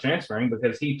thinking about transferring,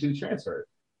 because he too transferred.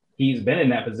 He's been in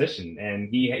that position, and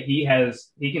he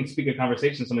can speak a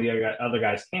conversation some of the other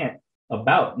guys can't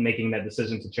about making that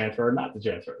decision to transfer or not to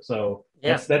transfer. So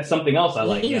that's something else I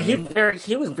like.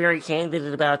 He was very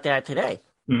candid about that today.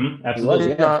 Mm-hmm,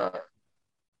 absolutely.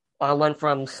 I went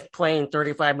from playing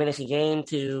 35 minutes a game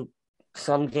to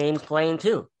some games playing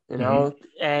 2,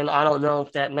 and I don't know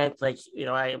if that meant I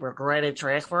regretted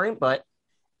transferring, but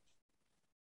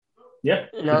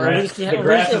at least he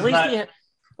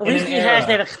has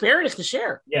that experience to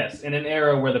share. Yes, in an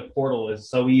era where the portal is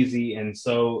so easy and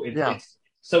so it's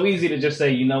so easy to just say,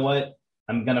 you know what,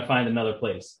 I'm going to find another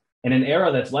place. In an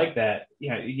era that's like that,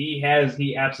 he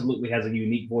absolutely has a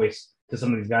unique voice to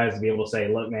some of these guys to be able to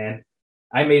say, look, man,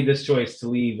 I made this choice to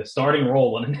leave a starting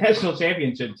role on a national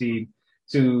championship team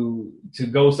to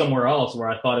go somewhere else where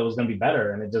I thought it was going to be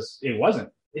better. And it wasn't.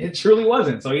 It truly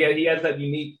wasn't. So he has that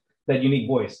unique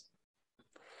voice.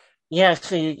 Yeah,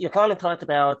 so you kind of talked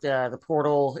about the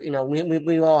portal.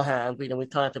 We all have. We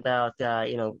talked about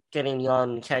getting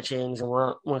young catch-ins, and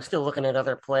we're still looking at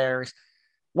other players.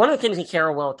 One of the things that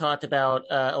Carrawell talked about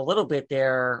a little bit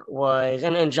there was,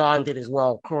 and John did as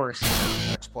well, of course,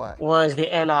 was the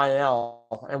NIL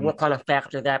and what kind of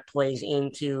factor that plays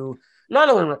into not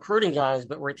only recruiting guys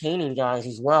but retaining guys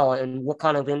as well, and what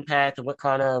kind of impact and what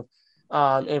kind of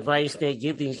advice they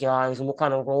give these guys and what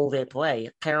kind of role they play.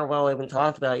 Carrawell even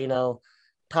talked about,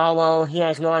 Paolo, he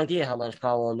has no idea how much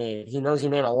Paolo made. He knows he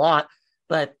made a lot,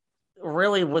 but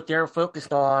really what they're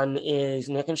focused on is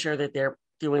making sure that they're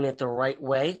doing it the right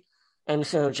way. And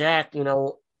so Jack,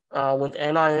 with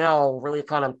NIL really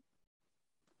kind of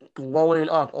blowing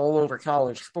up all over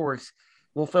college sports,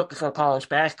 we'll focus on college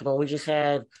basketball. We just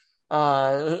had,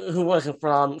 who was it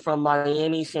from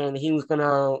Miami saying he was going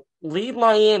to leave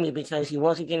Miami because he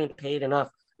wasn't getting paid enough.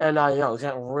 And is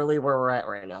that really where we're at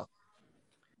right now?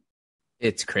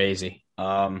 It's crazy.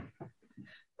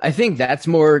 I think that's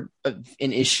more an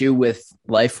issue with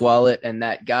LifeWallet and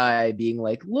that guy being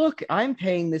like, look, I'm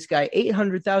paying this guy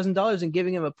 $800,000 and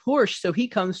giving him a Porsche so he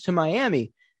comes to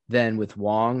Miami, than with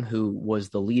Wong, who was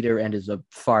the leader and is a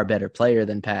far better player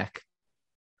than Pack.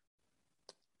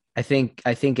 I think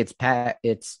it's Pack.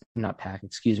 It's not Pack.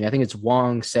 Excuse me. I think it's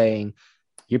Wong saying,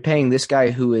 you're paying this guy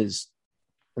who is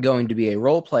going to be a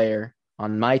role player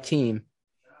on my team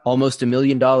almost $1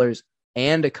 million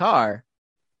and a car.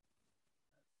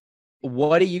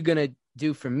 What are you going to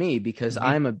do for me? Because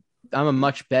I'm a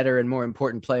much better and more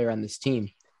important player on this team.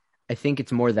 I think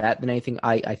it's more that than anything.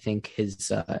 I think his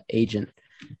agent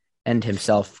and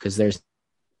himself, because there's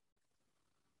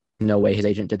no way his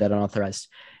agent did that unauthorized,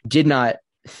 did not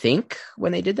think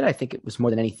when they did that. I think it was more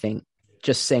than anything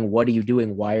just saying, what are you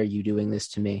doing? Why are you doing this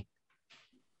to me?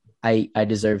 I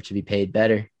deserve to be paid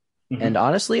better. Mm-hmm. And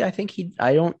honestly,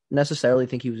 I don't necessarily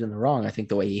think he was in the wrong. I think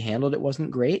the way he handled it wasn't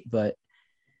great, but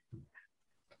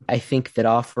I think that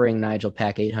offering Nigel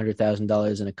Pack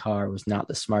 $800,000 in a car was not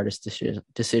the smartest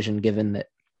decision, given that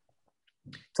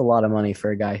it's a lot of money for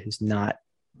a guy who's not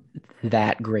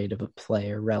that great of a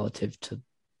player relative to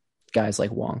guys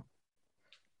like Wong.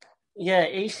 Yeah,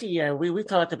 AC, we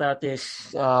talked about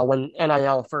this when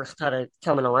NIL first started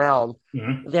coming around,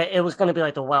 that it was going to be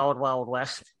like the Wild Wild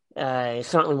West.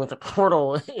 Certainly with the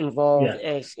portal involved,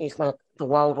 it's like the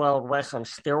Wild Wild West on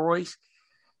steroids.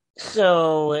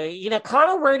 So,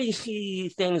 kind of where do you see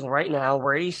things right now?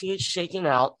 Where do you see it shaking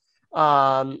out?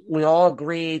 We all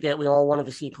agree that we all wanted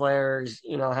to see players,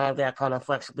 have that kind of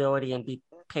flexibility and be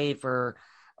paid for,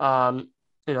 what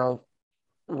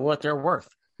they're worth.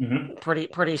 Mm-hmm.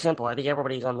 Pretty simple. I think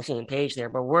everybody's on the same page there.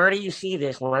 But where do you see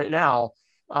this right now?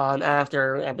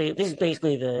 After this is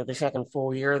basically the second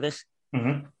full year of this.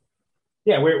 Mm-hmm.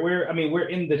 Yeah, we're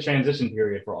in the transition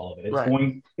period for all of it.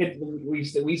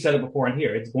 We said it before in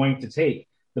here. It's going to take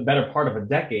the better part of a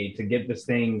decade to get this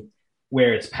thing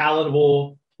where it's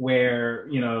palatable, where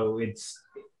it's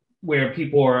where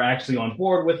people are actually on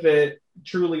board with it,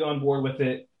 truly on board with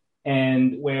it,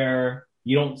 and where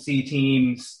you don't see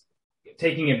teams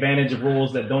taking advantage of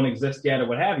rules that don't exist yet or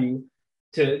what have you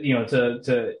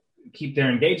to keep their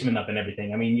engagement up and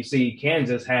everything. I mean, you see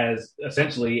Kansas has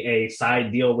essentially a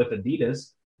side deal with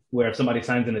Adidas where if somebody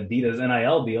signs an Adidas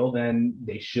NIL deal, then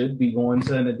they should be going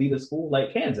to an Adidas school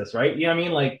like Kansas, right? You know what I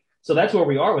mean? Like, so that's where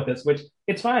we are with this, which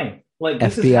it's fine. Like,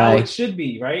 this FBI. Is how it should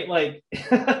be, right? Like,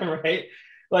 right?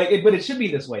 Like, but it should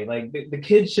be this way. Like, the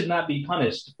kids should not be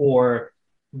punished for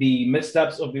the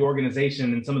missteps of the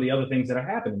organization and some of the other things that are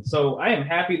happening. So I am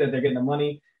happy that they're getting the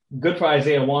money. Good for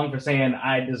Isaiah Wong for saying,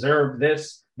 I deserve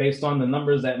this based on the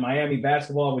numbers at Miami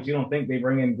basketball, which you don't think they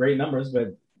bring in great numbers,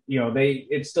 but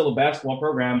it's still a basketball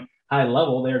program, high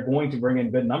level. They're going to bring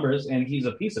in good numbers, and he's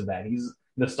a piece of that. He's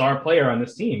the star player on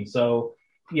this team. So,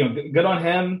 good on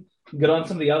him. Good on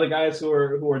some of the other guys who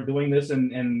are doing this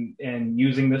and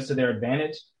using this to their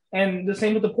advantage. And the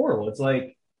same with the portal. It's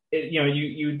like,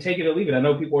 you take it or leave it. I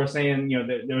know people are saying,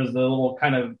 there was the little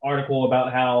kind of article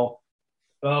about how,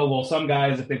 oh, well, some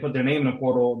guys, if they put their name in a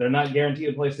portal, they're not guaranteed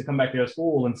a place to come back to their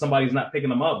school and somebody's not picking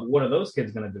them up. What are those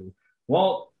kids going to do?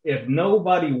 Well, if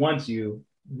nobody wants you,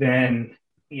 then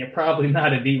you're probably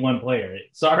not a D1 player.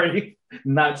 Sorry,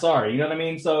 not sorry. You know what I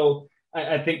mean? So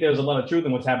I think there's a lot of truth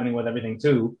in what's happening with everything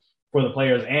too, for the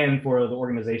players and for the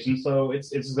organization. So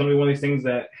it's going to be one of these things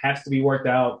that has to be worked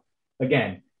out.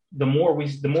 Again, the more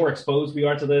exposed we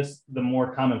are to this, the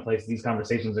more commonplace these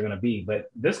conversations are going to be. But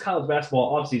this college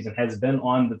basketball offseason has been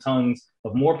on the tongues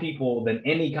of more people than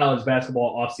any college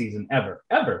basketball offseason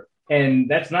ever. And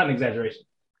that's not an exaggeration.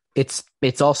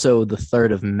 It's also the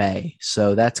 3rd of May,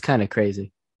 so that's kind of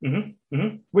crazy. Mm-hmm.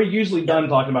 Mm-hmm. We're usually done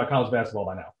talking about college basketball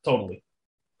by now. Totally.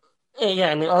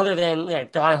 Yeah, I mean, other than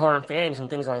diehard fans and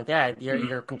things like that,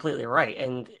 you're completely right.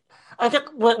 And I think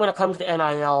when it comes to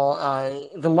NIL,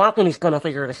 the market is going to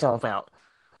figure itself out.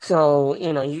 So,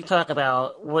 you talk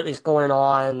about what is going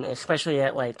on, especially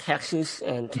at like Texas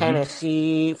and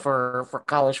Tennessee for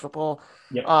college football.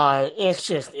 Yep.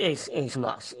 It's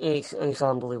nuts. It's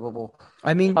unbelievable.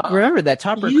 I mean, remember that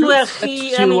top recruit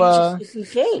USC, it's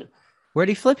insane. Where'd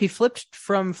he flip? He flipped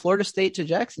from Florida State to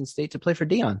Jackson State to play for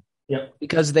Deion. Yep.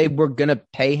 Because they were going to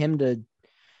pay him to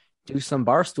do some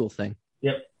barstool thing.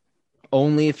 Yep.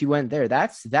 Only if you went there.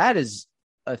 That is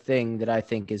a thing that I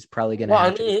think is probably going to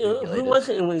happen. Who was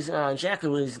it? It was Jack. It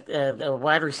was the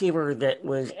wide receiver that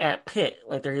was at Pitt,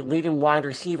 like their leading wide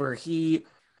receiver. He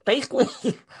basically,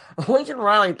 Lincoln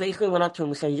Riley basically went up to him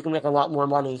and said, "You can make a lot more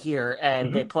money here,"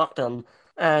 and they plucked him,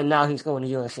 and now he's going to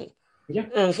USC. Yeah,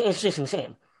 it's just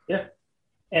insane. Yeah,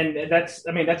 and that's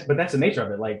the nature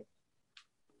of it. Like,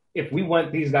 if we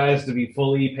want these guys to be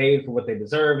fully paid for what they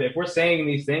deserve, if we're saying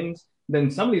these things, then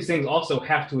some of these things also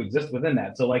have to exist within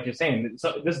that. So like you're saying,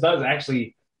 so this does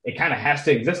actually, it kind of has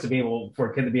to exist to be able for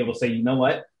a kid to be able to say, you know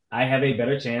what, I have a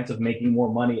better chance of making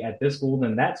more money at this school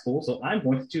than that school, so I'm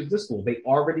going to choose this school. They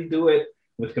already do it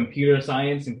with computer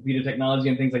science and computer technology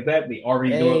and things like that. They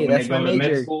already do it when they go to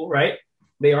med school, right?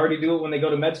 They already do it when they go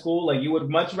to med school. Like, you would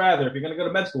much rather, if you're going to go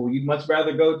to med school, you'd much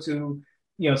rather go to,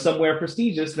 somewhere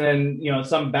prestigious than,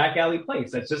 some back alley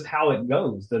place. That's just how it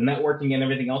goes, the networking and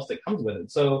everything else that comes with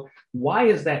it. So why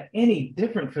is that any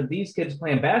different for these kids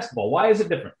playing basketball? Why is it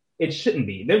different? It shouldn't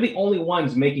be. They're the only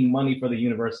ones making money for the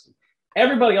university.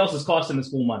 Everybody else is costing the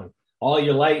school money. All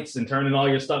your lights and turning all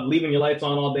your stuff, leaving your lights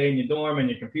on all day in your dorm and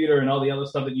your computer and all the other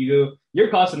stuff that you do, you're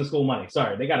costing the school money.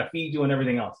 Sorry, they got to feed you and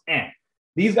everything else. And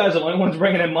these guys are the only ones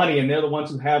bringing in money, and they're the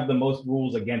ones who have the most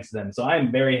rules against them. So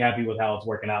I'm very happy with how it's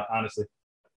working out, honestly.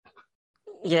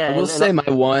 Yeah, I will say my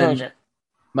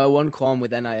one qualm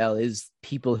with NIL is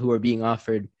people who are being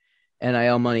offered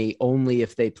NIL money only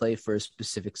if they play for a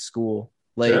specific school.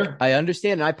 Like, sure. I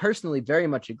understand, and I personally very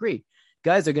much agree.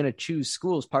 Guys are going to choose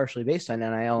schools partially based on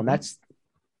NIL, and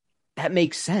that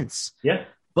makes sense. Yeah.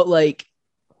 But like,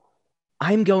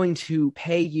 I'm going to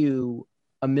pay you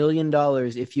 $1 million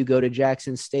if you go to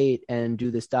Jackson State and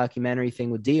do this documentary thing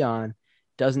with Deion.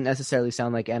 Doesn't necessarily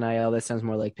sound like NIL. That sounds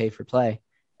more like pay for play.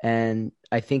 And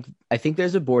I think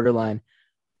there's a borderline.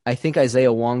 I think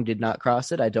Isaiah Wong did not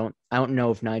cross it. I don't know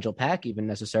if Nigel Pack even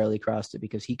necessarily crossed it,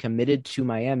 because he committed to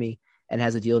Miami and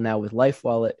has a deal now with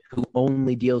LifeWallet, who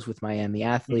only deals with Miami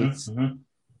athletes. Mm-hmm.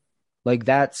 Like,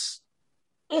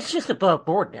 it's just above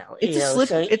board now. It's a slip.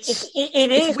 So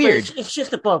it is weird. It's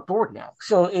just above board now.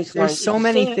 So there's so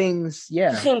many things.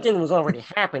 Yeah, the same thing was already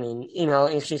happening.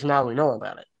 It's just now we know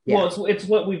about it. Yeah. Well, it's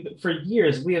what for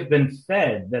years we have been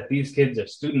fed, that these kids are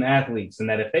student athletes, and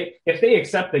that if they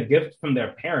accept a gift from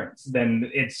their parents, then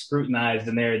it's scrutinized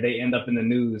and they end up in the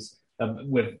news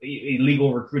with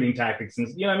illegal recruiting tactics. And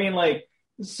you know what I mean? Like,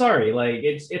 sorry, like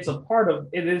it is a part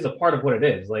of what it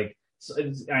is. Like,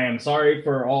 I am sorry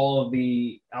for all of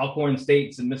the Alcorn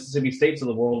States and Mississippi States of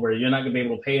the world where you're not going to be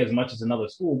able to pay as much as another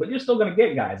school, but you're still going to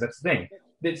get guys. That's the thing.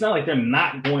 It's not like they're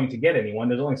not going to get anyone.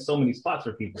 There's only so many spots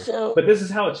for people. So, But this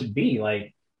is how it should be.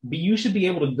 Like, you should be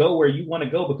able to go where you want to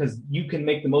go because you can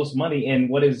make the most money in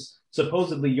what is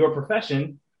supposedly your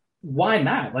profession. Why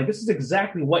not? Like, this is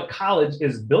exactly what college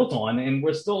is built on, and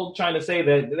we're still trying to say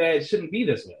that it shouldn't be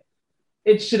this way.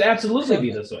 It should absolutely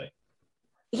be this way.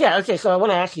 Yeah, okay, so I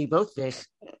want to ask you both this.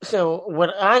 So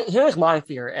here's my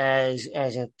fear as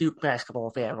a Duke basketball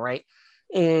fan, right?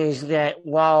 Is that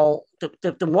while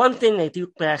the one thing that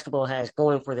Duke basketball has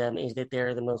going for them is that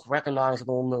they're the most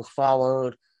recognizable, most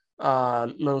followed,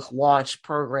 most watched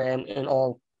program in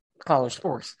all college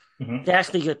sports. Mm-hmm. That's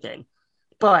the good thing.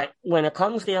 But when it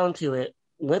comes down to it,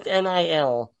 with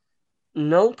NIL,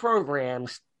 no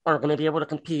programs are going to be able to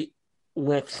compete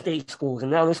with state schools.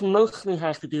 And now this mostly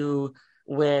has to do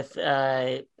with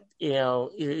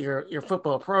your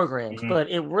football programs, Mm-hmm. but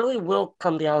it really will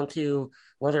come down to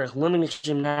whether it's women's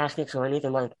gymnastics or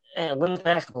anything like women's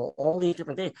basketball, all these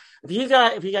different things. If you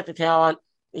got the talent,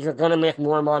 you're gonna make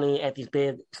more money at these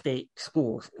big state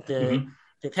schools. Mm-hmm.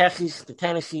 The Texas, the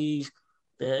Tennessees,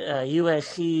 the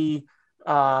USC,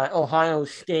 Ohio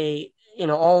State,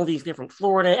 all these different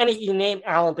Florida, you name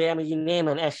Alabama, you name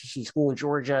an SEC school in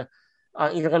Georgia,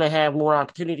 you're going to have more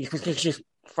opportunities because there's just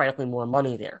frankly more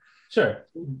money there. Sure.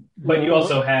 But you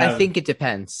also have. I think it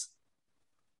depends.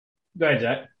 Go ahead,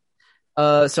 Jack.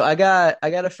 So I got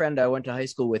a friend I went to high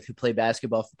school with who played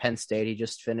basketball for Penn State. He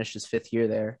just finished his 5th year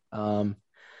there.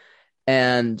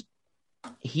 And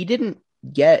he didn't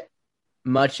get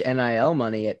much NIL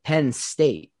money at Penn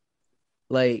State.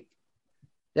 Like,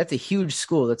 that's a huge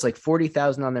school. That's like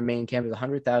 40,000 on their main campus,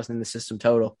 100,000 in the system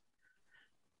total.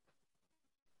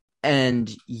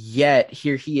 And yet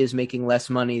here he is making less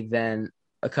money than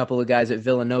a couple of guys at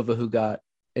Villanova who got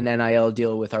an NIL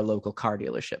deal with our local car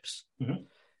dealerships.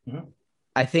 Mm-hmm. Mm-hmm.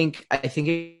 I think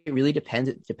it really depends.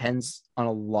 It depends on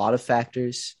a lot of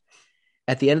factors.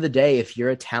 At the end of the day, if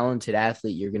you're a talented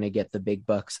athlete, you're going to get the big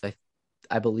bucks.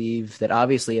 I believe that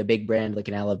obviously a big brand like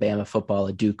an Alabama football,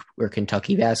 a Duke or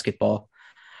Kentucky basketball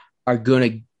are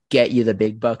going to get you the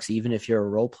big bucks, even if you're a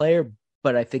role player.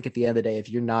 But I think at the end of the day, if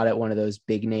you're not at one of those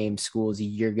big name schools,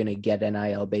 you're going to get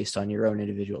NIL based on your own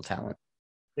individual talent.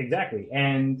 Exactly.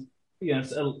 And,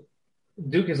 so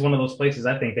Duke is one of those places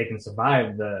I think they can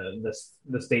survive the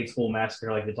state school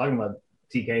massacre like you're talking about,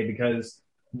 TK, because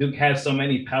Duke has so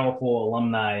many powerful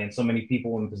alumni and so many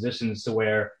people in positions to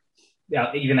where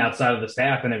even outside of the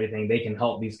staff and everything, they can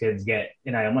help these kids get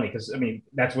NIL money. Because,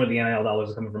 that's where the NIL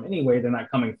dollars are coming from anyway. They're not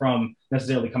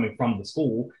necessarily coming from the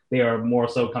school. They are more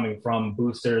so coming from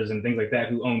boosters and things like that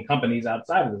who own companies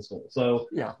outside of the school. So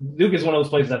yeah. Duke is one of those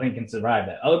places I think can survive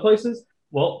that. Other places,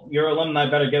 well, your alumni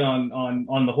better get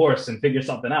on the horse and figure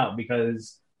something out,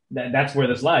 because that's where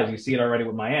this lies. You see it already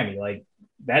with Miami. Like,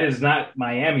 that is not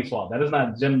Miami's fault. That is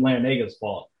not Jim Larrañaga's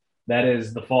fault. That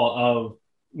is the fault of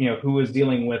who is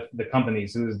dealing with the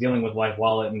companies, who is dealing with Life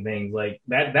Wallet and things like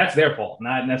that. That's their fault,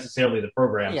 not necessarily the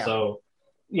program. Yeah. So,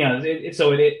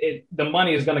 the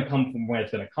money is going to come from where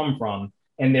it's going to come from.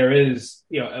 And there is,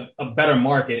 a better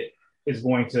market is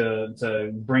going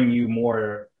to bring you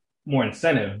more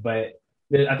incentive. But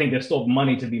I think there's still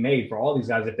money to be made for all these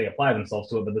guys if they apply themselves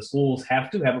to it. But the schools have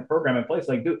to have a program in place.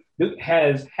 Like Duke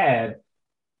has had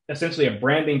essentially a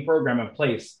branding program in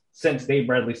place since Dave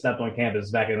Bradley stepped on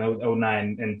campus back in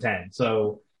 09 and 10.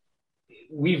 So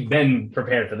we've been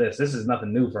prepared for this. This is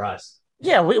nothing new for us.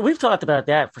 Yeah, we've talked about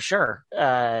that for sure,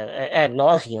 ad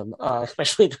nauseum,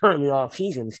 especially during the off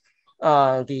seasons.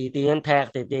 The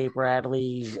impact that Dave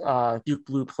Bradley's Duke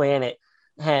Blue Planet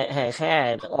has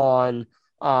had on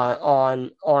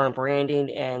branding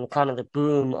and kind of the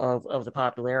boom of the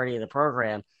popularity of the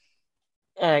program.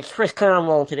 Chris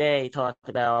Cornwall today talked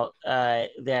about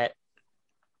that,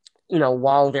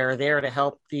 while they're there to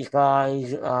help these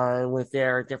guys with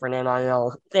their different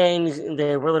NIL things,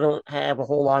 they really don't have a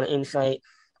whole lot of insight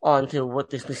onto what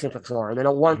the specifics are, and they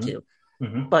don't want to.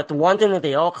 Mm-hmm. But the one thing that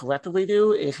they all collectively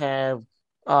do is have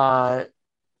a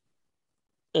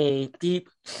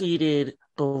deep-seated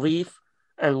belief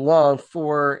and love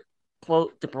for,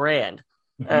 quote, the brand.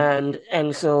 Mm-hmm.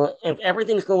 And so if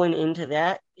everything's going into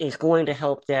that, it's going to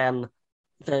help them,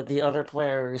 the other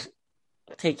players,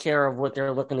 take care of what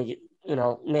they're looking to get,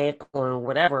 make or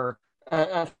whatever.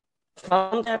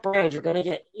 From that brand, you're gonna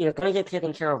get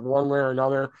taken care of one way or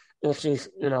another. It's just,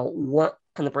 what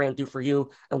can the brand do for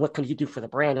you, and what can you do for the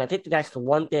brand? And I think that's the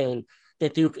one thing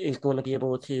that Duke is going to be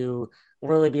able to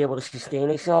really be able to sustain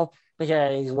itself,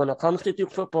 because when it comes to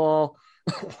Duke football,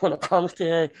 when it comes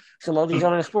to some of these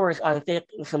other sports, I think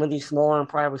some of these smaller and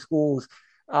private schools,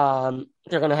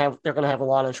 they're gonna have a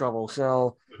lot of trouble.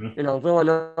 So, Mhm.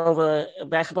 Villanova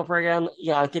basketball program,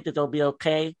 yeah, I think that they'll be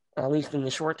okay, at least in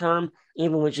the short term,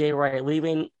 even with Jay Wright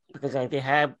leaving, because they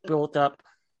have built up,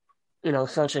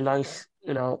 such a nice,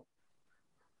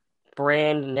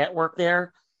 brand network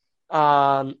there.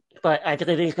 But I think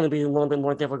it is going to be a little bit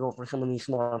more difficult for some of these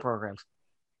smaller programs.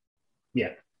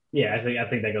 Yeah, yeah. I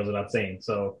think that goes without saying.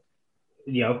 So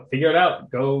figure it out.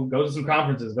 Go to some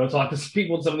conferences. Go talk to some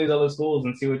people in some of these other schools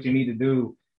and see what you need to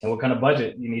do and what kind of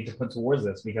budget you need to put towards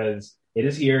this because it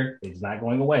is here. It's not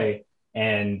going away,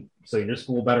 and so your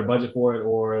school better budget for it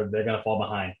or they're gonna fall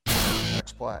behind.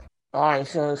 Next play. All right.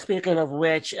 So speaking of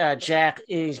which, Jack,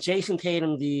 is Jason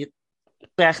Tatum the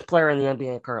best player in the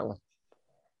NBA currently?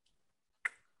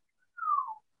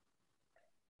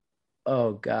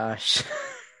 Oh gosh.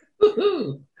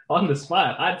 On the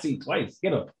spot, I'd see twice.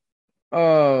 Get him.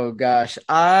 Oh gosh.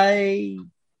 I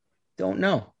don't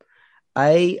know.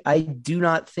 I do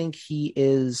not think he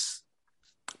is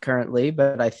currently,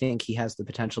 but I think he has the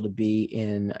potential to be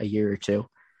in a year or two.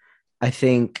 I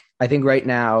think right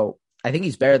now, I think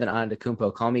he's better than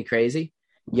Antetokounmpo. Call me crazy.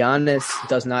 Giannis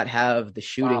does not have the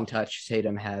shooting touch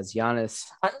Tatum has. Giannis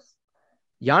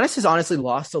has honestly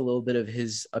lost a little bit of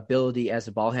his ability as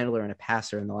a ball handler and a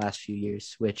passer in the last few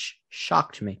years, which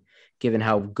shocked me, given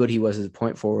how good he was as a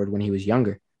point forward when he was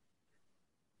younger.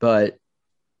 But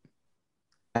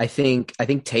I think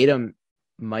Tatum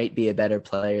might be a better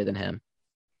player than him,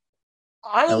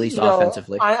 at least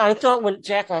offensively. I thought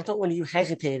when you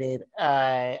hesitated,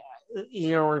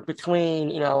 you were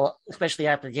between, especially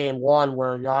after game one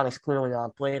where Giannis clearly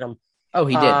outplayed him. Oh,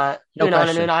 he did. No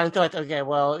question. And I thought, okay,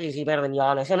 well, is he better than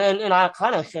Giannis? And I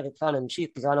kind of said it tongue in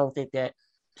cheek because I don't think that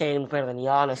Tatum's better than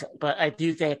Giannis, but I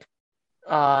do think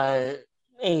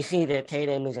AC that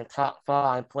Tatum is a top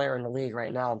 5 player in the league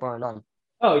right now, bar none.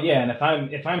 Oh yeah, and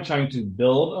if I'm trying to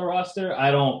build a roster, I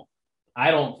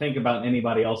don't think about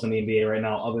anybody else in the NBA right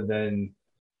now other than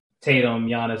Tatum,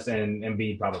 Giannis, and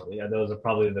Embiid. Probably those are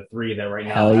probably the three that right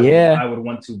now I would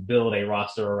want to build a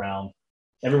roster around.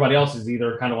 Everybody else is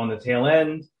either kind of on the tail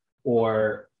end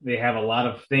or they have a lot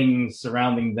of things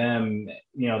surrounding them,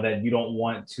 that you don't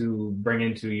want to bring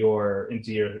into your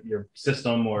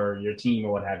system or your team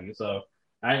or what have you. So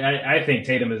I think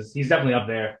Tatum he's definitely up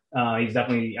there. I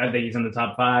think he's in the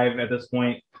top 5 at this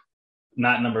point,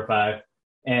 not number 5.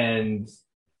 And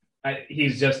he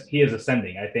is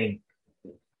ascending. I think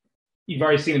you've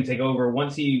already seen him take over.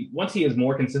 Once he is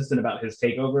more consistent about his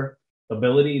takeover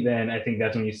ability, then I think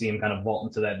that's when you see him kind of vault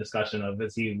into that discussion of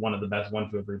is he one of the best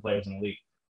 1, 2, or 3 players in the league.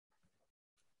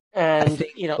 And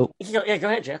yeah, go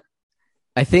ahead, Jeff.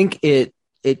 I think it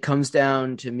comes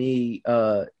down to me.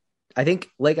 I think,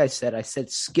 like I said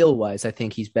skill wise, I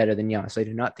think he's better than Giannis. I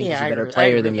do not think he's a better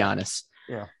player than Giannis.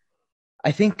 Yeah,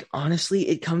 I think honestly,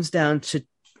 it comes down to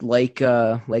like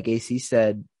AC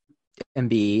said,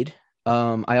 Embiid.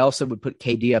 I also would put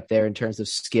KD up there in terms of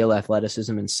skill,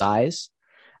 athleticism, and size.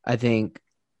 I think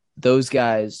those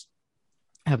guys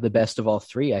have the best of all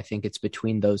three. I think it's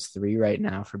between those three right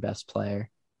now for best player.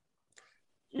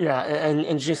 Yeah,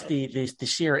 and just the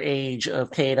sheer age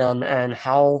of Tatum and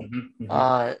how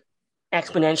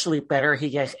exponentially better he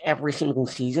gets every single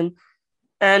season.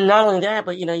 And not only that,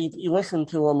 but you listen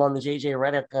to him on the JJ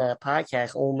Redick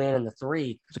podcast, Old Man and the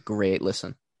Three. It's a great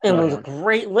listen. It was a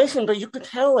great listen, but you could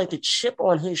tell the chip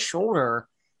on his shoulder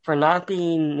for not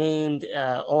being named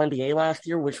All-NBA last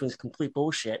year, which was complete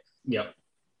bullshit. Yep.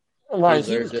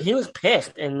 He was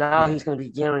pissed, and now he's going to be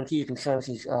guaranteed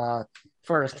consensus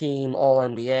first team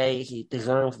All-NBA. He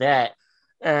deserves that.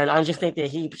 And I just think that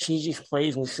he just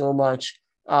plays with so much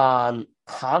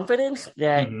confidence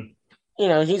that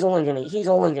he's only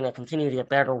gonna continue to get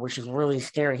better, which is really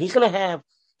scary. He's gonna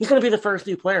be the first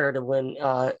new player to win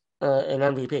an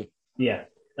MVP. Yeah,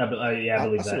 I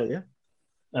believe that. Yeah.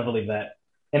 I believe that.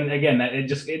 And again,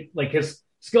 like his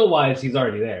skill wise, he's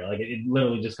already there. Like it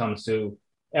literally just comes to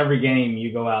every game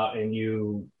you go out and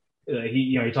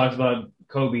he talks about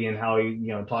Kobe and how he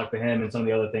talked to him and some of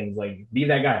the other things. Like be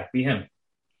that guy, be him.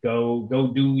 Go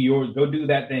do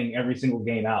that thing every single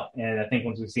game out. And I think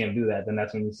once we see him do that, then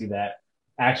that's when you see that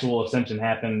actual ascension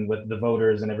happen with the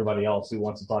voters and everybody else who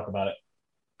wants to talk about it.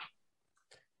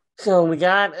 So we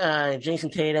got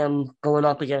Jason Tatum going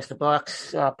up against the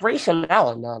Bucks. Grayson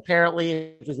Allen,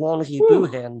 apparently, as long as you boo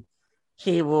him,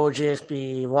 he will just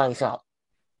be lights out.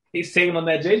 He's taking on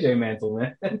that JJ mantle,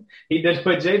 man. He did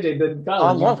what JJ did in college.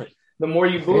 I love it. The more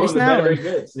you boo him, the better it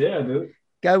gets. Yeah, dude.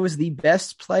 Guy was the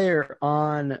best player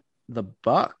on the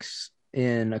Bucks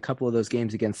in a couple of those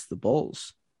games against the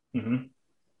Bulls. Mm-hmm.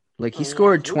 Like he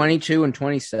scored 22 and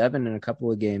 27 in a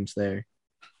couple of games there.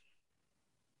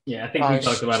 Yeah, I think we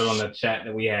talked about it on the chat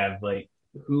that we have. Like,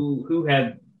 who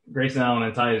had Grayson Allen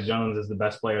and Tyus Jones as the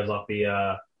best players off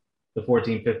the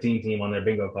 14-15 team on their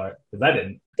bingo card? Because I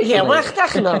didn't. Yeah, well,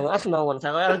 that's another one.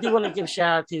 I do want to give a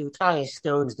shout out to Tyus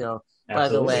Stones, though. By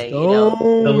the way, the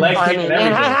leg kick and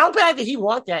everything. How bad did he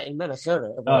want that in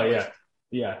Minnesota? Oh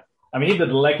yeah. I mean, he did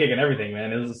the leg kick and everything,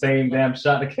 man. It was the same damn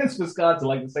shot against Wisconsin,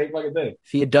 like the same fucking thing.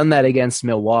 If he had done that against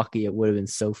Milwaukee, it would have been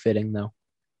so fitting, though.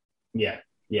 Yeah.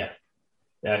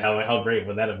 How great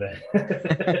would that have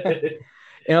been?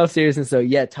 In all seriousness, though,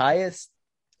 yeah, Tyus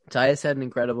had an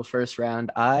incredible first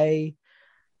round. I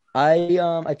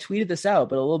tweeted this out,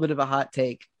 but a little bit of a hot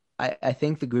take. I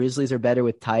think the Grizzlies are better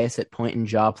with Tyus at point and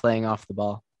Ja playing off the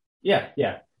ball. Yeah.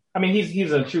 I mean,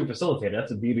 he's a true facilitator.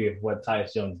 That's the beauty of what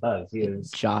Tyus Jones does.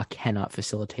 Ja cannot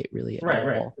facilitate really at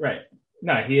all. Right.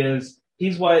 No, he is.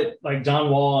 He's what like John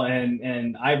Wall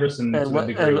and Iverson to a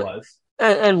degree was.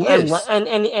 And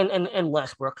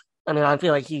Westbrook. I mean, I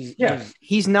feel like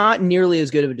he's not nearly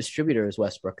as good of a distributor as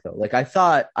Westbrook, though. Like I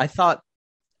thought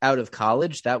out of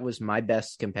college that was my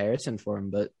best comparison for him,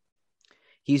 but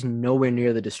he's nowhere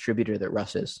near the distributor that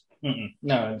Russ is.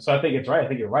 No, so I think it's right. I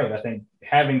think you're right. I think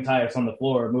having Tyus on the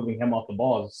floor, moving him off the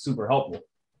ball is super helpful.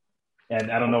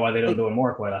 And I don't know why they don't do it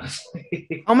more, quite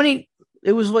honestly. How many?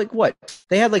 It was like what?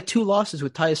 They had like 2 losses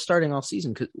with Tyus starting all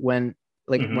season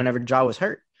whenever Ja was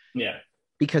hurt. Yeah.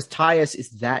 Because Tyus is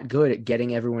that good at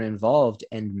getting everyone involved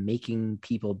and making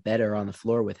people better on the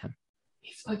floor with him.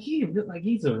 He's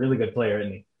a really good player,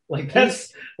 isn't he?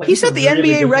 He set the really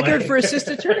NBA record for assist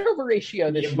to turnover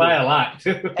ratio this year by a lot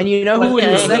too. And you know who was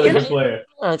in second?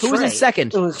 Who was in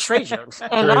second? It was Trey Jones.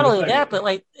 And not only that,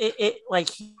 but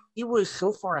he was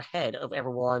so far ahead of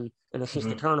everyone in assist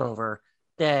to turnover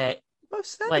that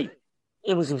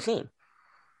it was insane.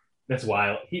 That's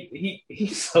wild.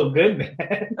 He's so good, man.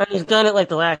 And he's done it like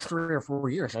the last 3 or 4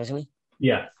 years, hasn't he?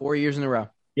 Yeah, 4 years in a row.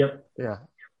 Yep. Yeah.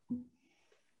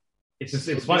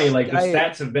 It's funny. Like the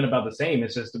stats have been about the same.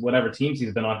 It's just whatever teams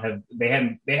he's been on they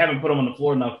haven't put him on the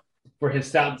floor enough for his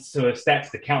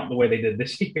stats to count the way they did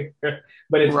this year.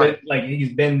 But it's been, like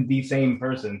he's been the same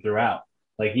person throughout.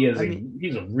 Like he's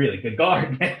a really good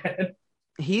guard, man.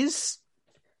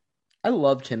 I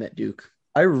loved him at Duke.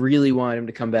 I really wanted him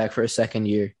to come back for a second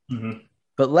year. Mm-hmm.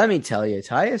 But let me tell you,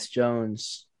 Tyus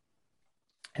Jones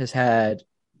has had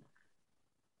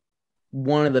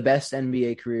one of the best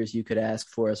NBA careers you could ask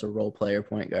for as a role player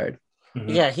point guard. Mm-hmm.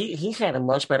 Yeah, he's had a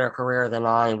much better career than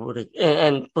I would have,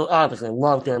 and obviously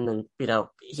loved him, and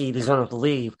he deserved to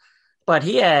leave. But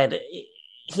he's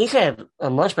had a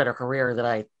much better career than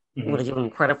I would have given him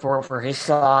credit for his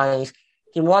size.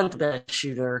 He wasn't the best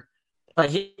shooter, but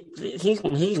he's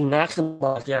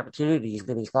maximized the opportunities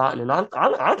that he's gotten, and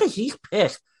I think he's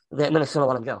pissed that Minnesota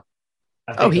let him go.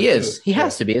 He is. He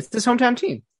has to be. It's his hometown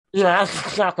team. Yeah, that's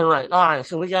exactly right. All right,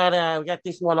 so we got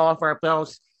this one off our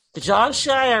belts. The Jon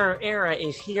Scheyer era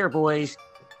is here, boys,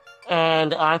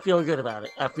 and I feel good about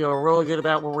it. I feel really good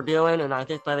about what we're doing, and I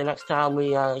think by the next time we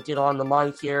get on the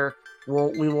mic here,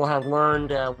 we will have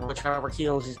learned what Trevor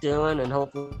Keels is doing, and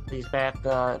hopefully he's back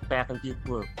in Duke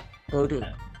blue. Go Duke.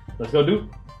 Let's go Duke.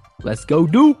 Let's go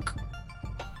Duke.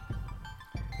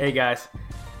 Hey guys,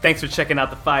 thanks for checking out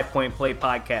the 5 Point Play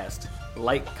podcast.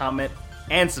 Like, comment,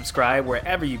 and subscribe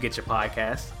wherever you get your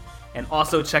podcasts. And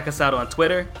also check us out on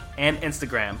Twitter and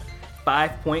Instagram.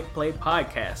 5 Point Play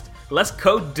Podcast. Let's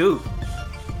go Duke.